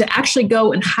color, but to actually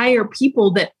go and hire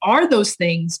people that are those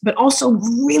things, but also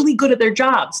really good at their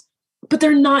jobs, but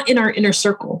they're not in our inner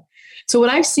circle. So what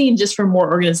I've seen just from more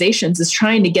organizations is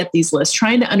trying to get these lists,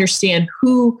 trying to understand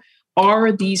who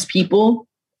are these people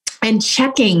and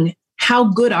checking how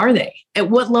good are they, at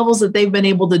what levels that they've been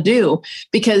able to do.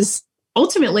 Because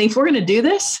ultimately, if we're going to do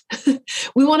this,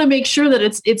 we want to make sure that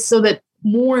it's so that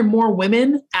more and more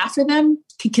women after them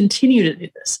can continue to do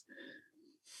this.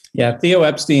 Yeah, Theo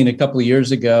Epstein a couple of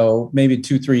years ago, maybe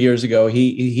 2-3 years ago,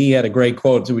 he had a great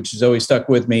quote which has always stuck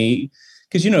with me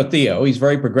because Theo, he's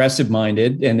very progressive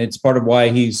minded, and it's part of why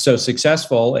he's so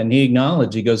successful. And he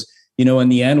acknowledged, he goes, in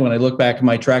the end, when I look back at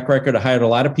my track record, I hired a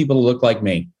lot of people to look like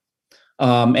me.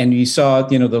 And you saw,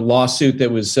 the lawsuit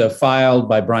that was filed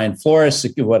by Brian Flores,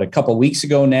 a couple of weeks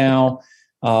ago now,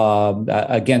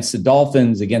 against the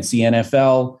Dolphins, against the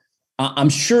NFL. I'm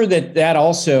sure that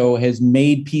also has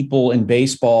made people in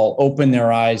baseball open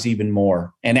their eyes even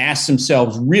more and ask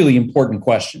themselves really important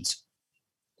questions.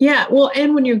 Yeah, well,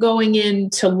 and when you're going in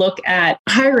to look at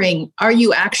hiring, are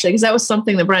you actually, because that was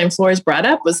something that Brian Flores brought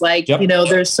up, was like, yep.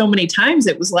 There's so many times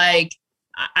it was like,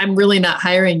 I'm really not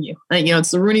hiring you.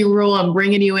 It's the Rooney Rule. I'm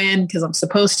bringing you in because I'm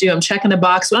supposed to. I'm checking a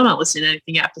box, but I'm not listening to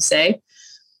anything you have to say.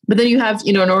 But then you have,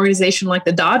 an organization like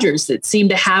the Dodgers that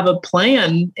seemed to have a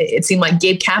plan. It seemed like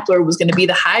Gabe Kapler was going to be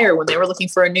the hire when they were looking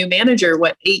for a new manager,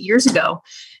 8 years ago.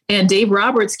 And Dave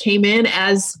Roberts came in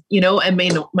as,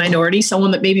 a minority,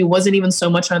 someone that maybe wasn't even so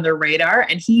much on their radar.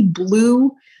 And he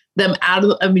blew them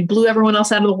blew everyone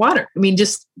else out of the water.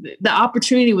 Just the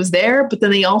opportunity was there, but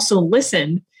then they also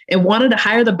listened and wanted to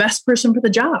hire the best person for the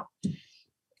job.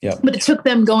 Yeah. But it took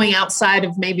them going outside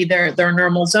of maybe their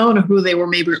normal zone of who they were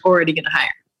maybe already going to hire.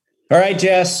 All right,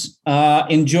 Jess,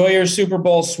 enjoy your Super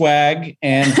Bowl swag.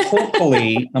 And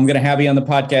hopefully I'm going to have you on the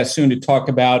podcast soon to talk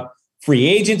about free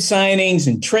agent signings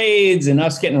and trades and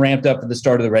us getting ramped up at the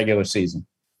start of the regular season.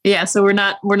 Yeah. So we're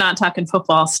not talking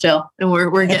football still, and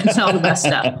we're getting to all the best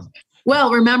stuff.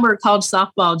 Well, remember, college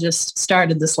softball just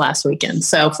started this last weekend.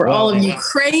 So for all of you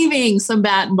craving some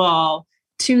bat and ball,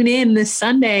 tune in this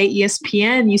Sunday,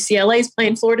 ESPN, UCLA is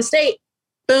playing Florida State.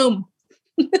 Boom.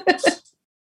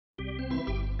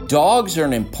 Dogs are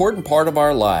an important part of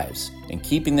our lives, and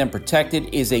keeping them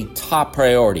protected is a top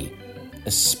priority,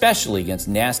 especially against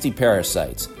nasty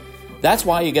parasites. That's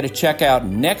why you got to check out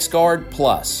NexGard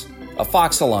Plus,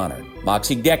 Afoxolaner,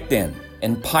 Moxidectin,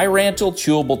 and Pyrantel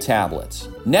chewable tablets.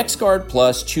 NexGard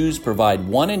Plus chews provide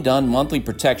one-and-done monthly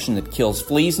protection that kills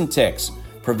fleas and ticks,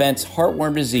 prevents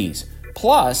heartworm disease.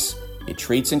 Plus, it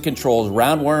treats and controls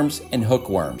roundworms and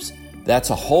hookworms.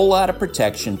 That's a whole lot of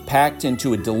protection packed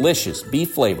into a delicious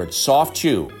beef-flavored soft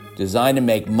chew designed to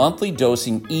make monthly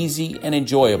dosing easy and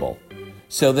enjoyable.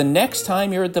 So the next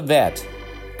time you're at the vet,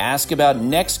 ask about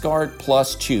NexGard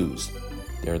Plus chews.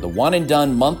 They're the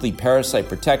one-and-done monthly parasite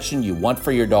protection you want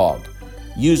for your dog.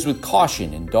 Used with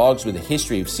caution in dogs with a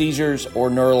history of seizures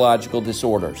or neurological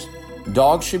disorders.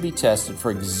 Dogs should be tested for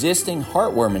existing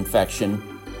heartworm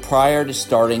infection prior to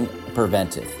starting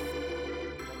preventive.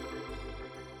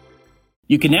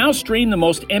 You can now stream the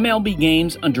most MLB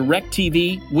games on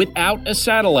DirecTV without a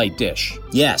satellite dish.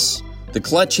 Yes, the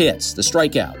clutch hits, the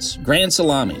strikeouts, grand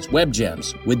salamis, web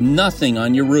gems, with nothing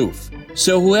on your roof.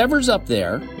 So whoever's up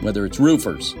there, whether it's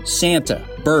roofers, Santa,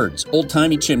 birds,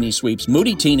 old-timey chimney sweeps,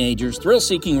 moody teenagers,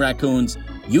 thrill-seeking raccoons,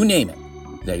 you name it,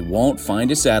 they won't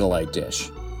find a satellite dish.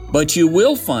 But you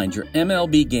will find your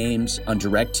MLB games on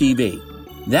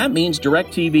DirecTV. That means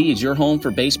DirecTV is your home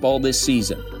for baseball this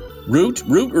season. Root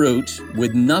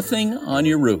with nothing on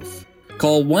your roof.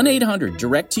 Call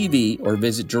 1-800-DIRECTV or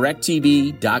visit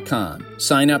directtv.com.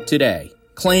 Sign up today.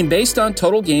 Claim based on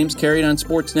total games carried on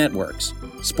sports networks.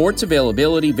 Sports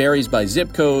availability varies by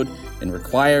zip code and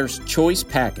requires choice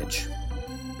package.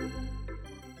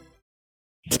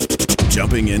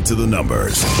 Jumping into the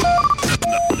numbers.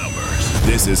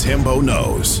 This is Hembo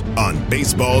Knows on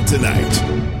Baseball Tonight.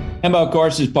 Hembo, of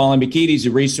course, is Paul Mbakiti. He's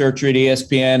a researcher at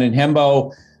ESPN. And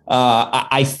Hembo,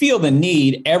 I feel the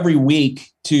need every week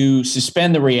to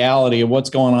suspend the reality of what's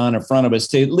going on in front of us,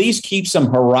 to at least keep some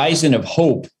horizon of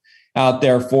hope out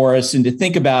there for us, and to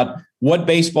think about what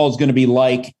baseball is going to be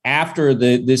like after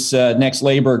this next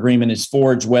labor agreement is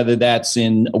forged, whether that's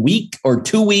in a week or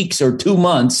 2 weeks or 2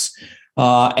 months. Which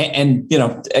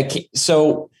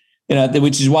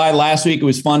is why last week it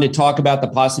was fun to talk about the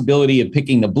possibility of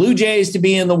picking the Blue Jays to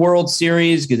be in the World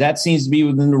Series, because that seems to be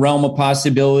within the realm of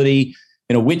possibility.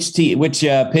 Which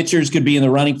pitchers could be in the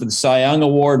running for the Cy Young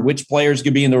Award, which players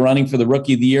could be in the running for the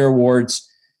Rookie of the Year awards.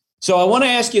 So I want to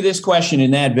ask you this question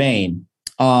in that vein.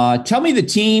 Tell me the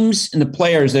teams and the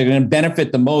players that are going to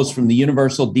benefit the most from the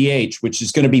universal DH, which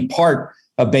is going to be part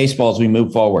of baseball as we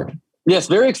move forward. Yes,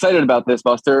 very excited about this,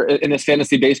 Buster, in this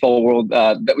fantasy baseball world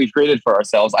that we've created for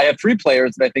ourselves. I have 3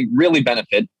 players that I think really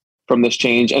benefit from this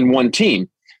change, and 1 team.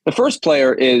 The first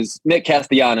player is Nick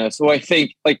Castellanos, who I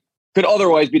think could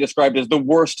otherwise be described as the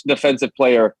worst defensive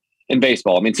player in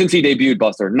baseball. I mean, since he debuted,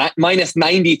 Buster, minus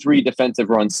 93 defensive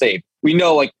runs saved. We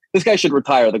know this guy should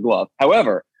retire the glove.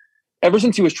 However, ever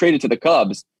since he was traded to the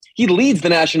Cubs, He leads the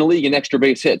National League in extra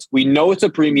base hits. We know it's a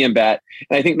premium bat,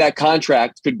 and I think that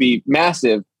contract could be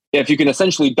massive if you can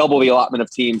essentially double the allotment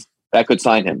of teams that could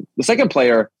sign him. The second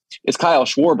player is Kyle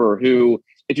Schwarber, who,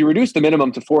 if you reduce the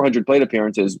minimum to 400 plate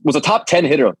appearances, was a top 10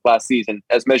 hitter last season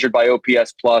as measured by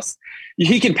OPS plus.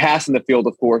 He can pass in the field,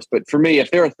 of course, but for me,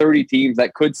 if there are 30 teams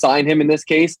that could sign him in this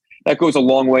case, that goes a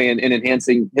long way in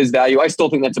enhancing his value. I still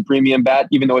think that's a premium bat,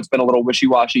 even though it's been a little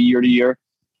wishy-washy year to year.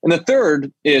 And the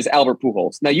third is Albert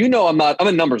Pujols. Now, I'm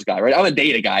a numbers guy, right? I'm a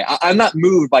data guy. I'm not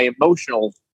moved by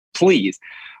emotional pleas,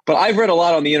 but I've read a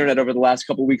lot on the internet over the last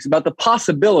couple of weeks about the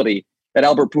possibility that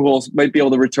Albert Pujols might be able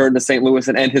to return to St. Louis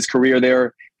and end his career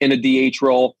there in a DH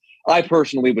role. I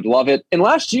personally would love it. And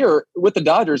last year with the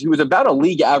Dodgers, he was about a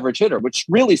league average hitter, which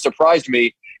really surprised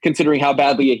me considering how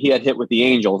badly he had hit with the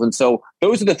Angels. And so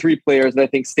those are the three players that I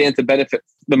think stand to benefit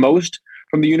the most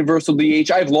from the universal DH.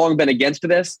 I've long been against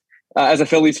this as a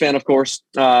Phillies fan, of course,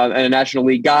 and a National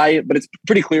League guy, but it's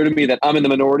pretty clear to me that I'm in the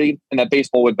minority and that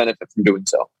baseball would benefit from doing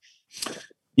so.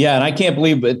 Yeah, and I can't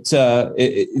believe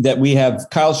that we have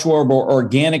Kyle Schwarber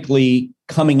organically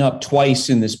coming up twice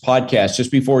in this podcast.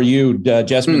 Just before you,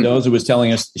 Jess Mendoza was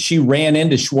telling us she ran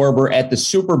into Schwarber at the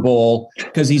Super Bowl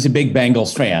because he's a big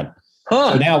Bengals fan.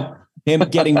 So now him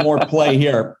getting more play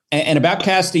here. And about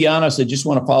Castellanos, I just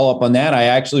want to follow up on that. I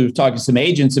actually was talking to some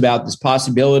agents about this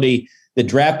possibility that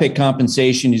draft pick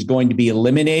compensation is going to be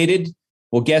eliminated.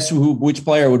 Well, guess which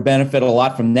player would benefit a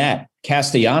lot from that?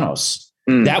 Castellanos.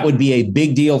 That would be a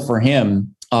big deal for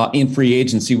him in free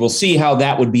agency. We'll see how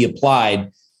that would be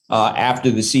applied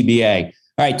after the CBA.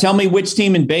 All right, tell me which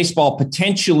team in baseball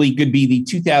potentially could be the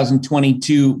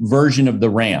 2022 version of the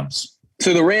Rams.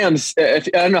 So the Rams, I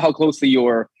don't know how closely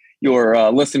your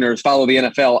listeners follow the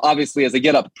NFL. Obviously, as a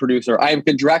Get Up producer, I am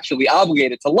contractually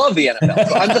obligated to love the NFL.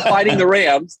 So I'm defining the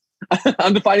Rams.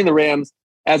 I'm defining the Rams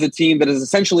as a team that is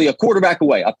essentially a quarterback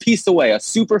away, a piece away, a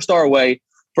superstar away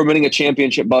from winning a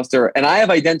championship, Buster. And I have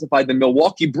identified the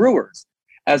Milwaukee Brewers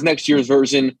as next year's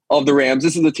version of the Rams.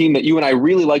 This is a team that you and I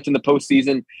really liked in the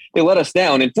postseason. They let us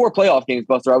down in 4 playoff games,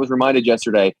 Buster. I was reminded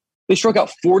yesterday. They struck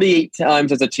out 48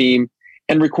 times as a team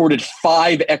and recorded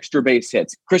 5 extra base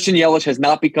hits. Christian Yelich has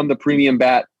not become the premium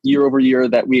bat year over year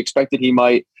that we expected he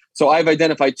might. So I've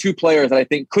identified 2 players that I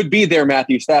think could be their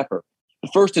Matthew Stafford. The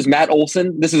first is Matt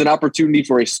Olson. This is an opportunity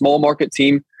for a small market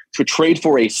team to trade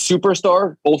for a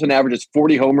superstar. Olson averages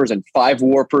 40 homers and 5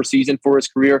 WAR per season for his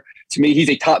career. To me, he's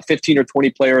a top 15 or 20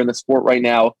 player in the sport right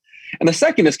now. And the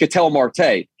second is Ketel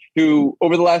Marte, who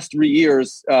over the last 3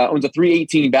 years owns a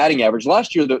 .318 batting average.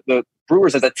 Last year, the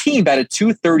Brewers as a team batted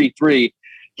 .233.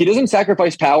 He doesn't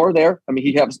sacrifice power there. I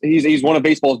mean, he's one of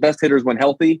baseball's best hitters when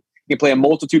healthy. He can play a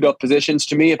multitude of positions.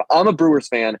 To me, if I'm a Brewers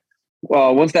fan,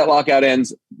 once that lockout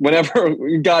ends, whenever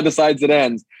God decides it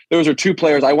ends, those are 2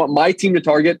 players I want my team to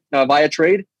target via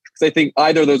trade, because I think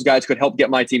either of those guys could help get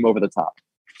my team over the top.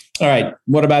 All right.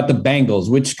 What about the Bengals?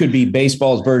 Which could be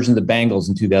baseball's version of the Bengals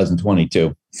in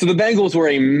 2022? So the Bengals were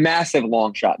a massive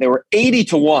long shot. They were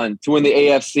 80-1 to win the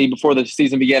AFC before the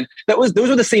season began. Those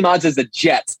were the same odds as the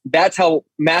Jets. That's how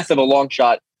massive a long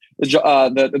shot the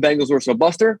Bengals were. So,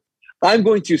 Buster, I'm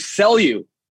going to sell you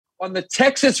on the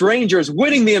Texas Rangers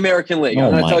winning the American League.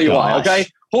 I'm going to tell you why, okay?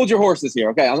 Hold your horses here,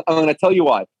 okay? I'm going to tell you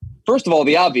why. First of all,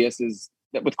 the obvious is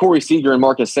that with Corey Seager and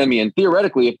Marcus Semien,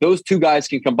 theoretically, if those 2 guys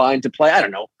can combine to play, I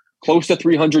don't know, close to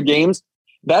 300 games,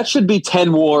 that should be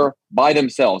 10 WAR by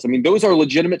themselves. I mean, those are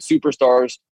legitimate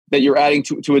superstars that you're adding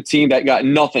to a team that got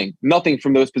nothing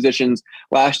from those positions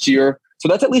last year. So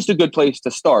that's at least a good place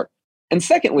to start. And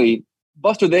secondly,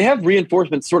 Buster, they have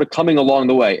reinforcements sort of coming along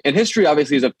the way. And history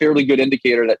obviously is a fairly good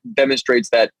indicator that demonstrates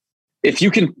that if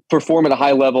you can perform at a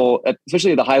high level,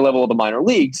 especially at the high level of the minor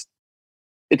leagues,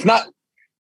 it's not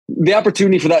the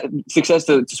opportunity for that success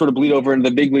to sort of bleed over into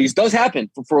the big leagues does happen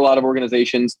for a lot of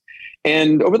organizations.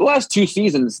 And over the last 2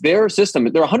 seasons, their system,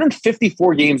 there are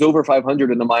 154 games over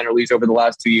 500 in the minor leagues over the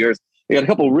last 2 years. They got a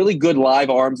couple of really good live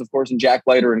arms, of course, in Jack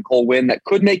Leiter and Cole Winn that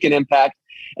could make an impact.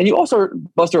 And you also,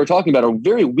 Buster, are talking about a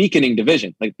very weakening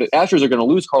division. Like the Astros are going to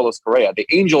lose Carlos Correa. The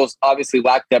Angels obviously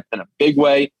lack depth in a big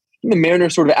way. And the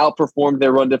Mariners sort of outperformed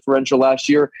their run differential last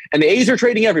year. And the A's are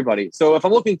trading everybody. So if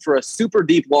I'm looking for a super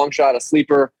deep long shot, a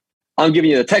sleeper, I'm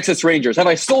giving you the Texas Rangers. Have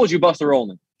I sold you, Buster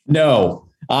Olney? No.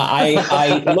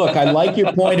 I look, I like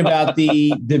your point about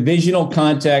the divisional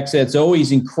context. That's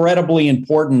always incredibly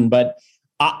important. But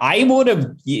I would have,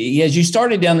 as you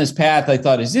started down this path, I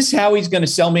thought, is this how he's going to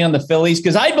sell me on the Phillies?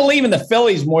 Because I believe in the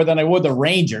Phillies more than I would the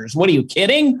Rangers. What are you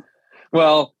kidding?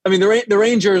 Well, I mean, the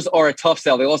Rangers are a tough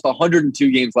sell. They lost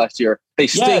 102 games last year. They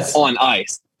stink on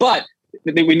ice. But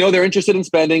we know they're interested in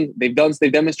spending. They've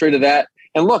demonstrated that.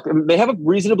 And look, they have a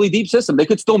reasonably deep system. They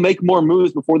could still make more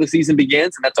moves before the season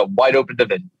begins, and that's a wide open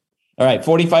division. All right,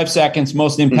 45 seconds,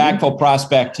 most impactful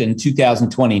prospect in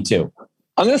 2022.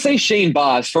 I'm going to say Shane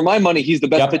Baz. For my money, he's the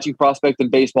best pitching prospect in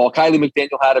baseball. Kylie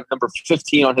McDaniel had him number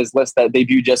 15 on his list that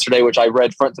debuted yesterday, which I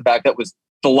read front to back. That was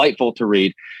delightful to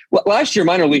read. Last year,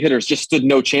 minor league hitters just stood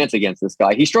no chance against this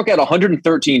guy. He struck out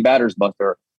 113 batters,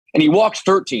 Buster, and he walked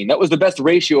 13. That was the best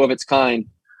ratio of its kind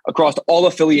across all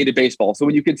affiliated baseball. So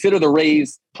when you consider the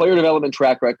Rays' player development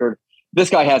track record, this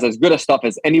guy has as good a stuff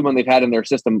as anyone they've had in their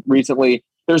system recently.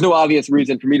 There's no obvious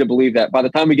reason for me to believe that by the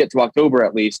time we get to October,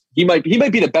 at least, he might be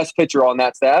the best pitcher on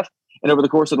that staff. And over the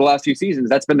course of the last few seasons,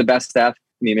 that's been the best staff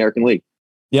in the American League.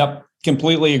 Yep,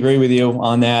 completely agree with you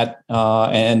on that.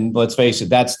 And let's face it,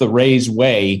 that's the Rays'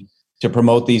 way to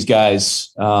promote these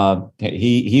guys.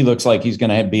 He looks like he's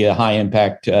going to be a high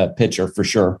impact pitcher for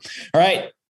sure. All right,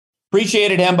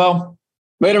 appreciate it, Hembo.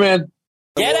 Later, man.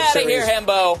 Get out of here,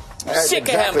 Hembo. Sick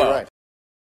of Hembo. Right.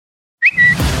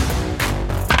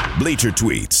 Bleacher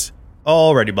Tweets.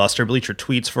 Alrighty, Buster. Bleacher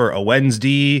Tweets for a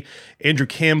Wednesday. Andrew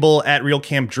Campbell at Real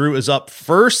Camp Drew is up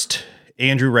first.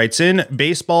 Andrew writes in,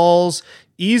 baseball's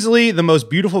easily the most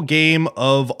beautiful game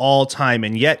of all time,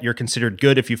 and yet you're considered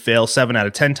good if you fail 7 out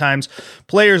of 10 times.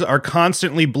 Players are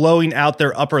constantly blowing out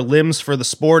their upper limbs for the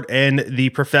sport, and the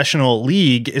professional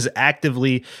league is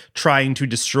actively trying to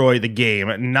destroy the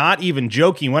game. Not even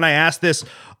joking when I ask this,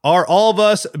 are all of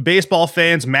us baseball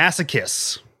fans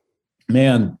masochists?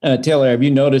 Man, Taylor, have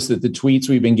you noticed that the tweets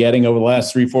we've been getting over the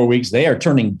last 3-4 weeks, they are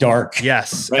turning dark?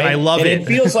 Yes, right? And I love it. It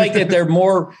feels like that they're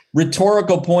more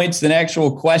rhetorical points than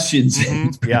actual questions.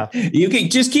 Mm-hmm. Yeah. You can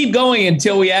just keep going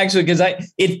until we actually, because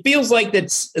it feels like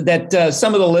that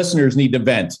some of the listeners need to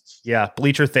vent. Yeah,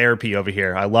 bleacher therapy over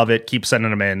here. I love it. Keep sending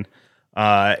them in.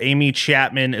 Amy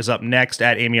Chapman is up next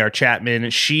at Amy R. Chapman.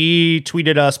 She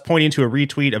tweeted us pointing to a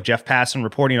retweet of Jeff Passan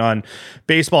reporting on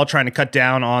baseball trying to cut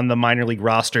down on the minor league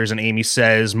rosters. And Amy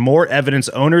says, more evidence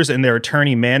owners and their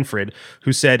attorney Manfred,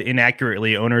 who said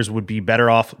inaccurately owners would be better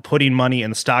off putting money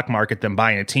in the stock market than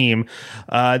buying a team.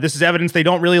 This is evidence they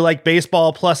don't really like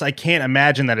baseball. Plus, I can't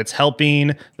imagine that it's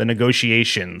helping the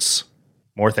negotiations.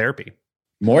 More therapy.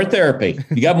 More therapy.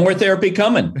 You got more therapy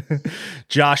coming.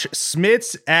 Josh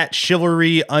Smits at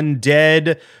Chivalry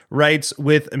Undead writes,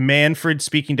 with Manfred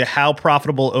speaking to how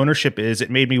profitable ownership is,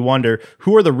 it made me wonder,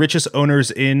 who are the richest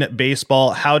owners in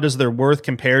baseball? How does their worth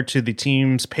compare to the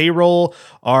team's payroll?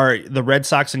 Are the Red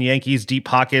Sox and Yankees deep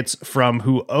pockets from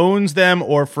who owns them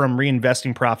or from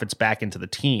reinvesting profits back into the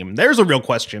team? There's a real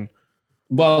question.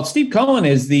 Well, Steve Cohen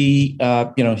is he's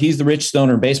the richest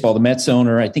owner in baseball, the Mets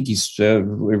owner. I think he's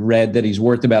read that he's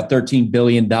worth about $13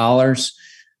 billion.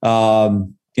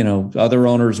 Other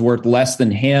owners worth less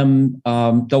than him.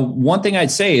 The one thing I'd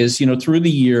say is, through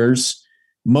the years,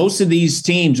 most of these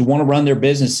teams want to run their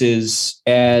businesses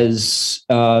as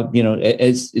to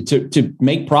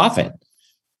make profit.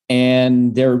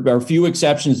 And there are a few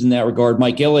exceptions in that regard.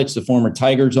 Mike Ilitch, the former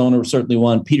Tigers owner, was certainly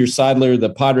one. Peter Seidler, the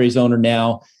Padres owner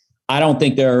now. I don't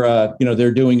think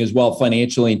they're doing as well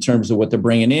financially in terms of what they're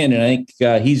bringing in. And I think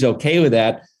he's okay with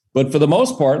that. But for the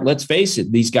most part, let's face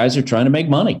it, these guys are trying to make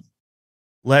money.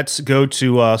 Let's go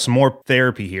to some more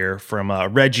therapy here from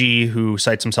Reggie, who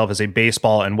cites himself as a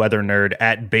baseball and weather nerd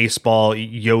at Baseball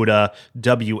Yoda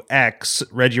WX.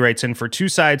 Reggie writes in, for two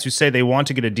sides who say they want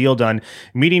to get a deal done,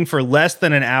 meeting for less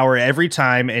than an hour every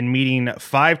time and meeting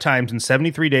 5 times in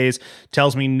 73 days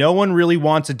tells me no one really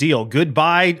wants a deal.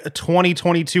 Goodbye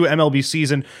 2022 MLB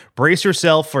season. Brace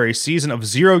yourself for a season of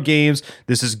 0 games.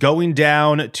 This is going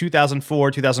down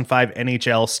 2004-2005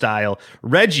 NHL style.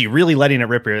 Reggie really letting it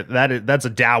rip here. That's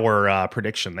a dour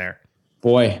prediction there.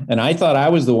 Boy, and I thought I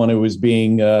was the one who was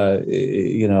being, very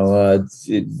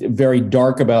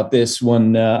dark about this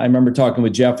when I remember talking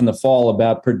with Jeff in the fall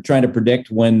about trying to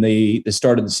predict when the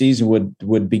start of the season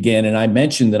would begin. And I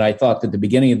mentioned that I thought that the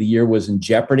beginning of the year was in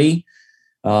jeopardy,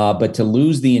 but to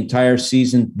lose the entire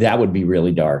season, that would be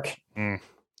really dark.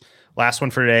 Last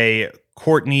one for today,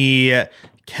 Courtney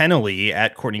Kennelly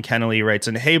at Courtney Kennelly writes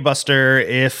in, hey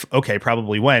Buster,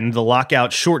 probably when the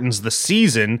lockout shortens the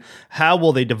season, how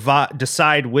will they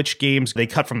decide which games they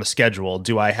cut from the schedule?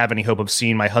 Do I have any hope of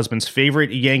seeing my husband's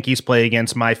favorite Yankees play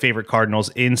against my favorite Cardinals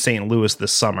in St. Louis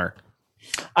this summer?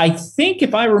 I think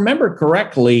if I remember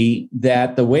correctly,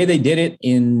 that the way they did it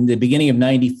in the beginning of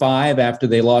 95, after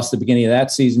they lost the beginning of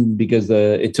that season, because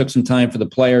it took some time for the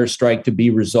players' strike to be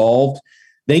resolved,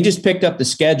 they just picked up the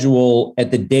schedule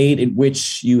at the date at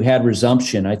which you had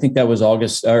resumption. I think that was April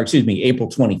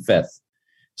 25th.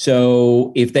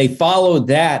 So if they followed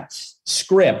that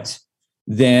script,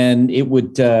 then it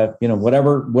would,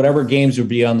 whatever games would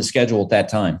be on the schedule at that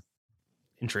time.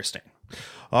 Interesting.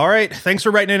 All right. Thanks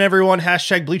for writing in, everyone.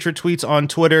 Hashtag Bleacher Tweets on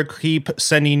Twitter. Keep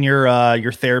sending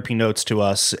your therapy notes to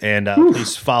us. And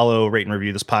please follow, rate, and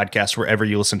review this podcast wherever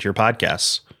you listen to your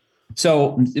podcasts.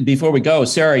 So before we go,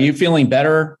 Sarah, are you feeling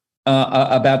better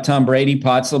about Tom Brady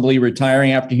possibly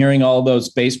retiring after hearing all those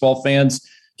baseball fans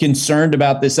concerned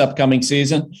about this upcoming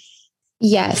season?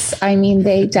 Yes. I mean,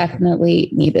 they definitely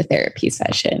need a therapy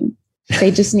session.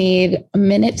 They just need a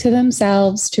minute to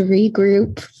themselves to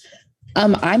regroup.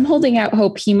 I'm holding out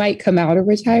hope he might come out of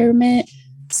retirement.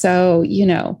 So, you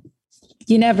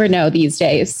never know these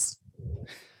days.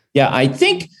 Yeah, I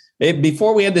think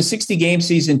before we had the 60-game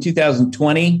season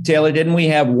 2020, Taylor, didn't we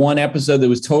have one episode that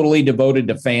was totally devoted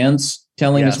to fans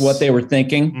telling us what they were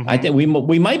thinking? Mm-hmm. I think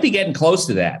we might be getting close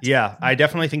to that. Yeah, I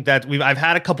definitely think that I've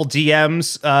had a couple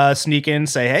DMs sneak in,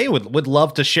 say, hey, would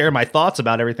love to share my thoughts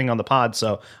about everything on the pod.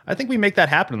 So I think we make that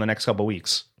happen in the next couple of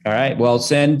weeks. All right. Well,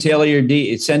 send Taylor some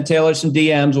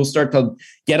DMs. We'll start to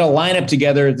get a lineup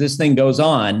together as this thing goes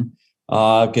on.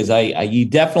 Because you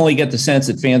definitely get the sense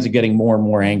that fans are getting more and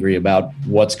more angry about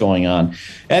what's going on.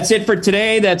 That's it for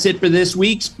today. That's it for this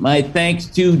week's. My thanks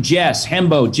to Jess,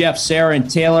 Hembo, Jeff, Sarah, and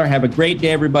Taylor. Have a great day,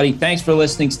 everybody. Thanks for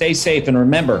listening. Stay safe. And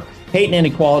remember, hate and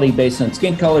inequality based on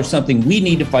skin color is something we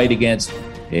need to fight against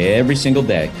every single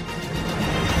day.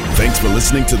 Thanks for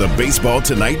listening to the Baseball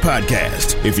Tonight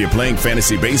podcast. If you're playing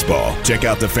fantasy baseball, check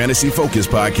out the Fantasy Focus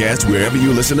podcast wherever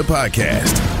you listen to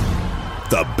podcasts.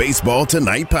 The Baseball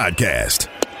Tonight podcast.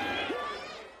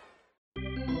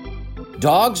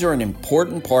 Dogs are an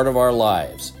important part of our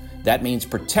lives. That means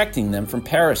protecting them from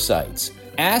parasites.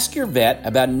 Ask your vet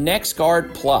about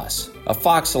NexGard Plus,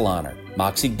 Afoxolaner,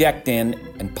 Moxidectin,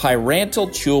 and Pyrantel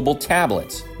chewable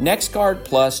tablets. NexGard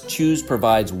Plus Chews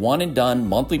provides one-and-done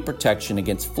monthly protection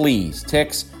against fleas,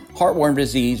 ticks, heartworm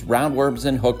disease, roundworms,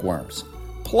 and hookworms.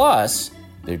 Plus,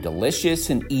 they're delicious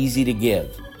and easy to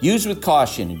give. Use with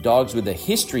caution in dogs with a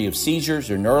history of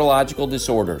seizures or neurological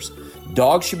disorders.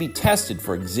 Dogs should be tested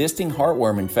for existing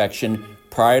heartworm infection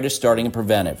prior to starting a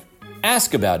preventive.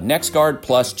 Ask about NexGard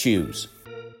Plus Chews.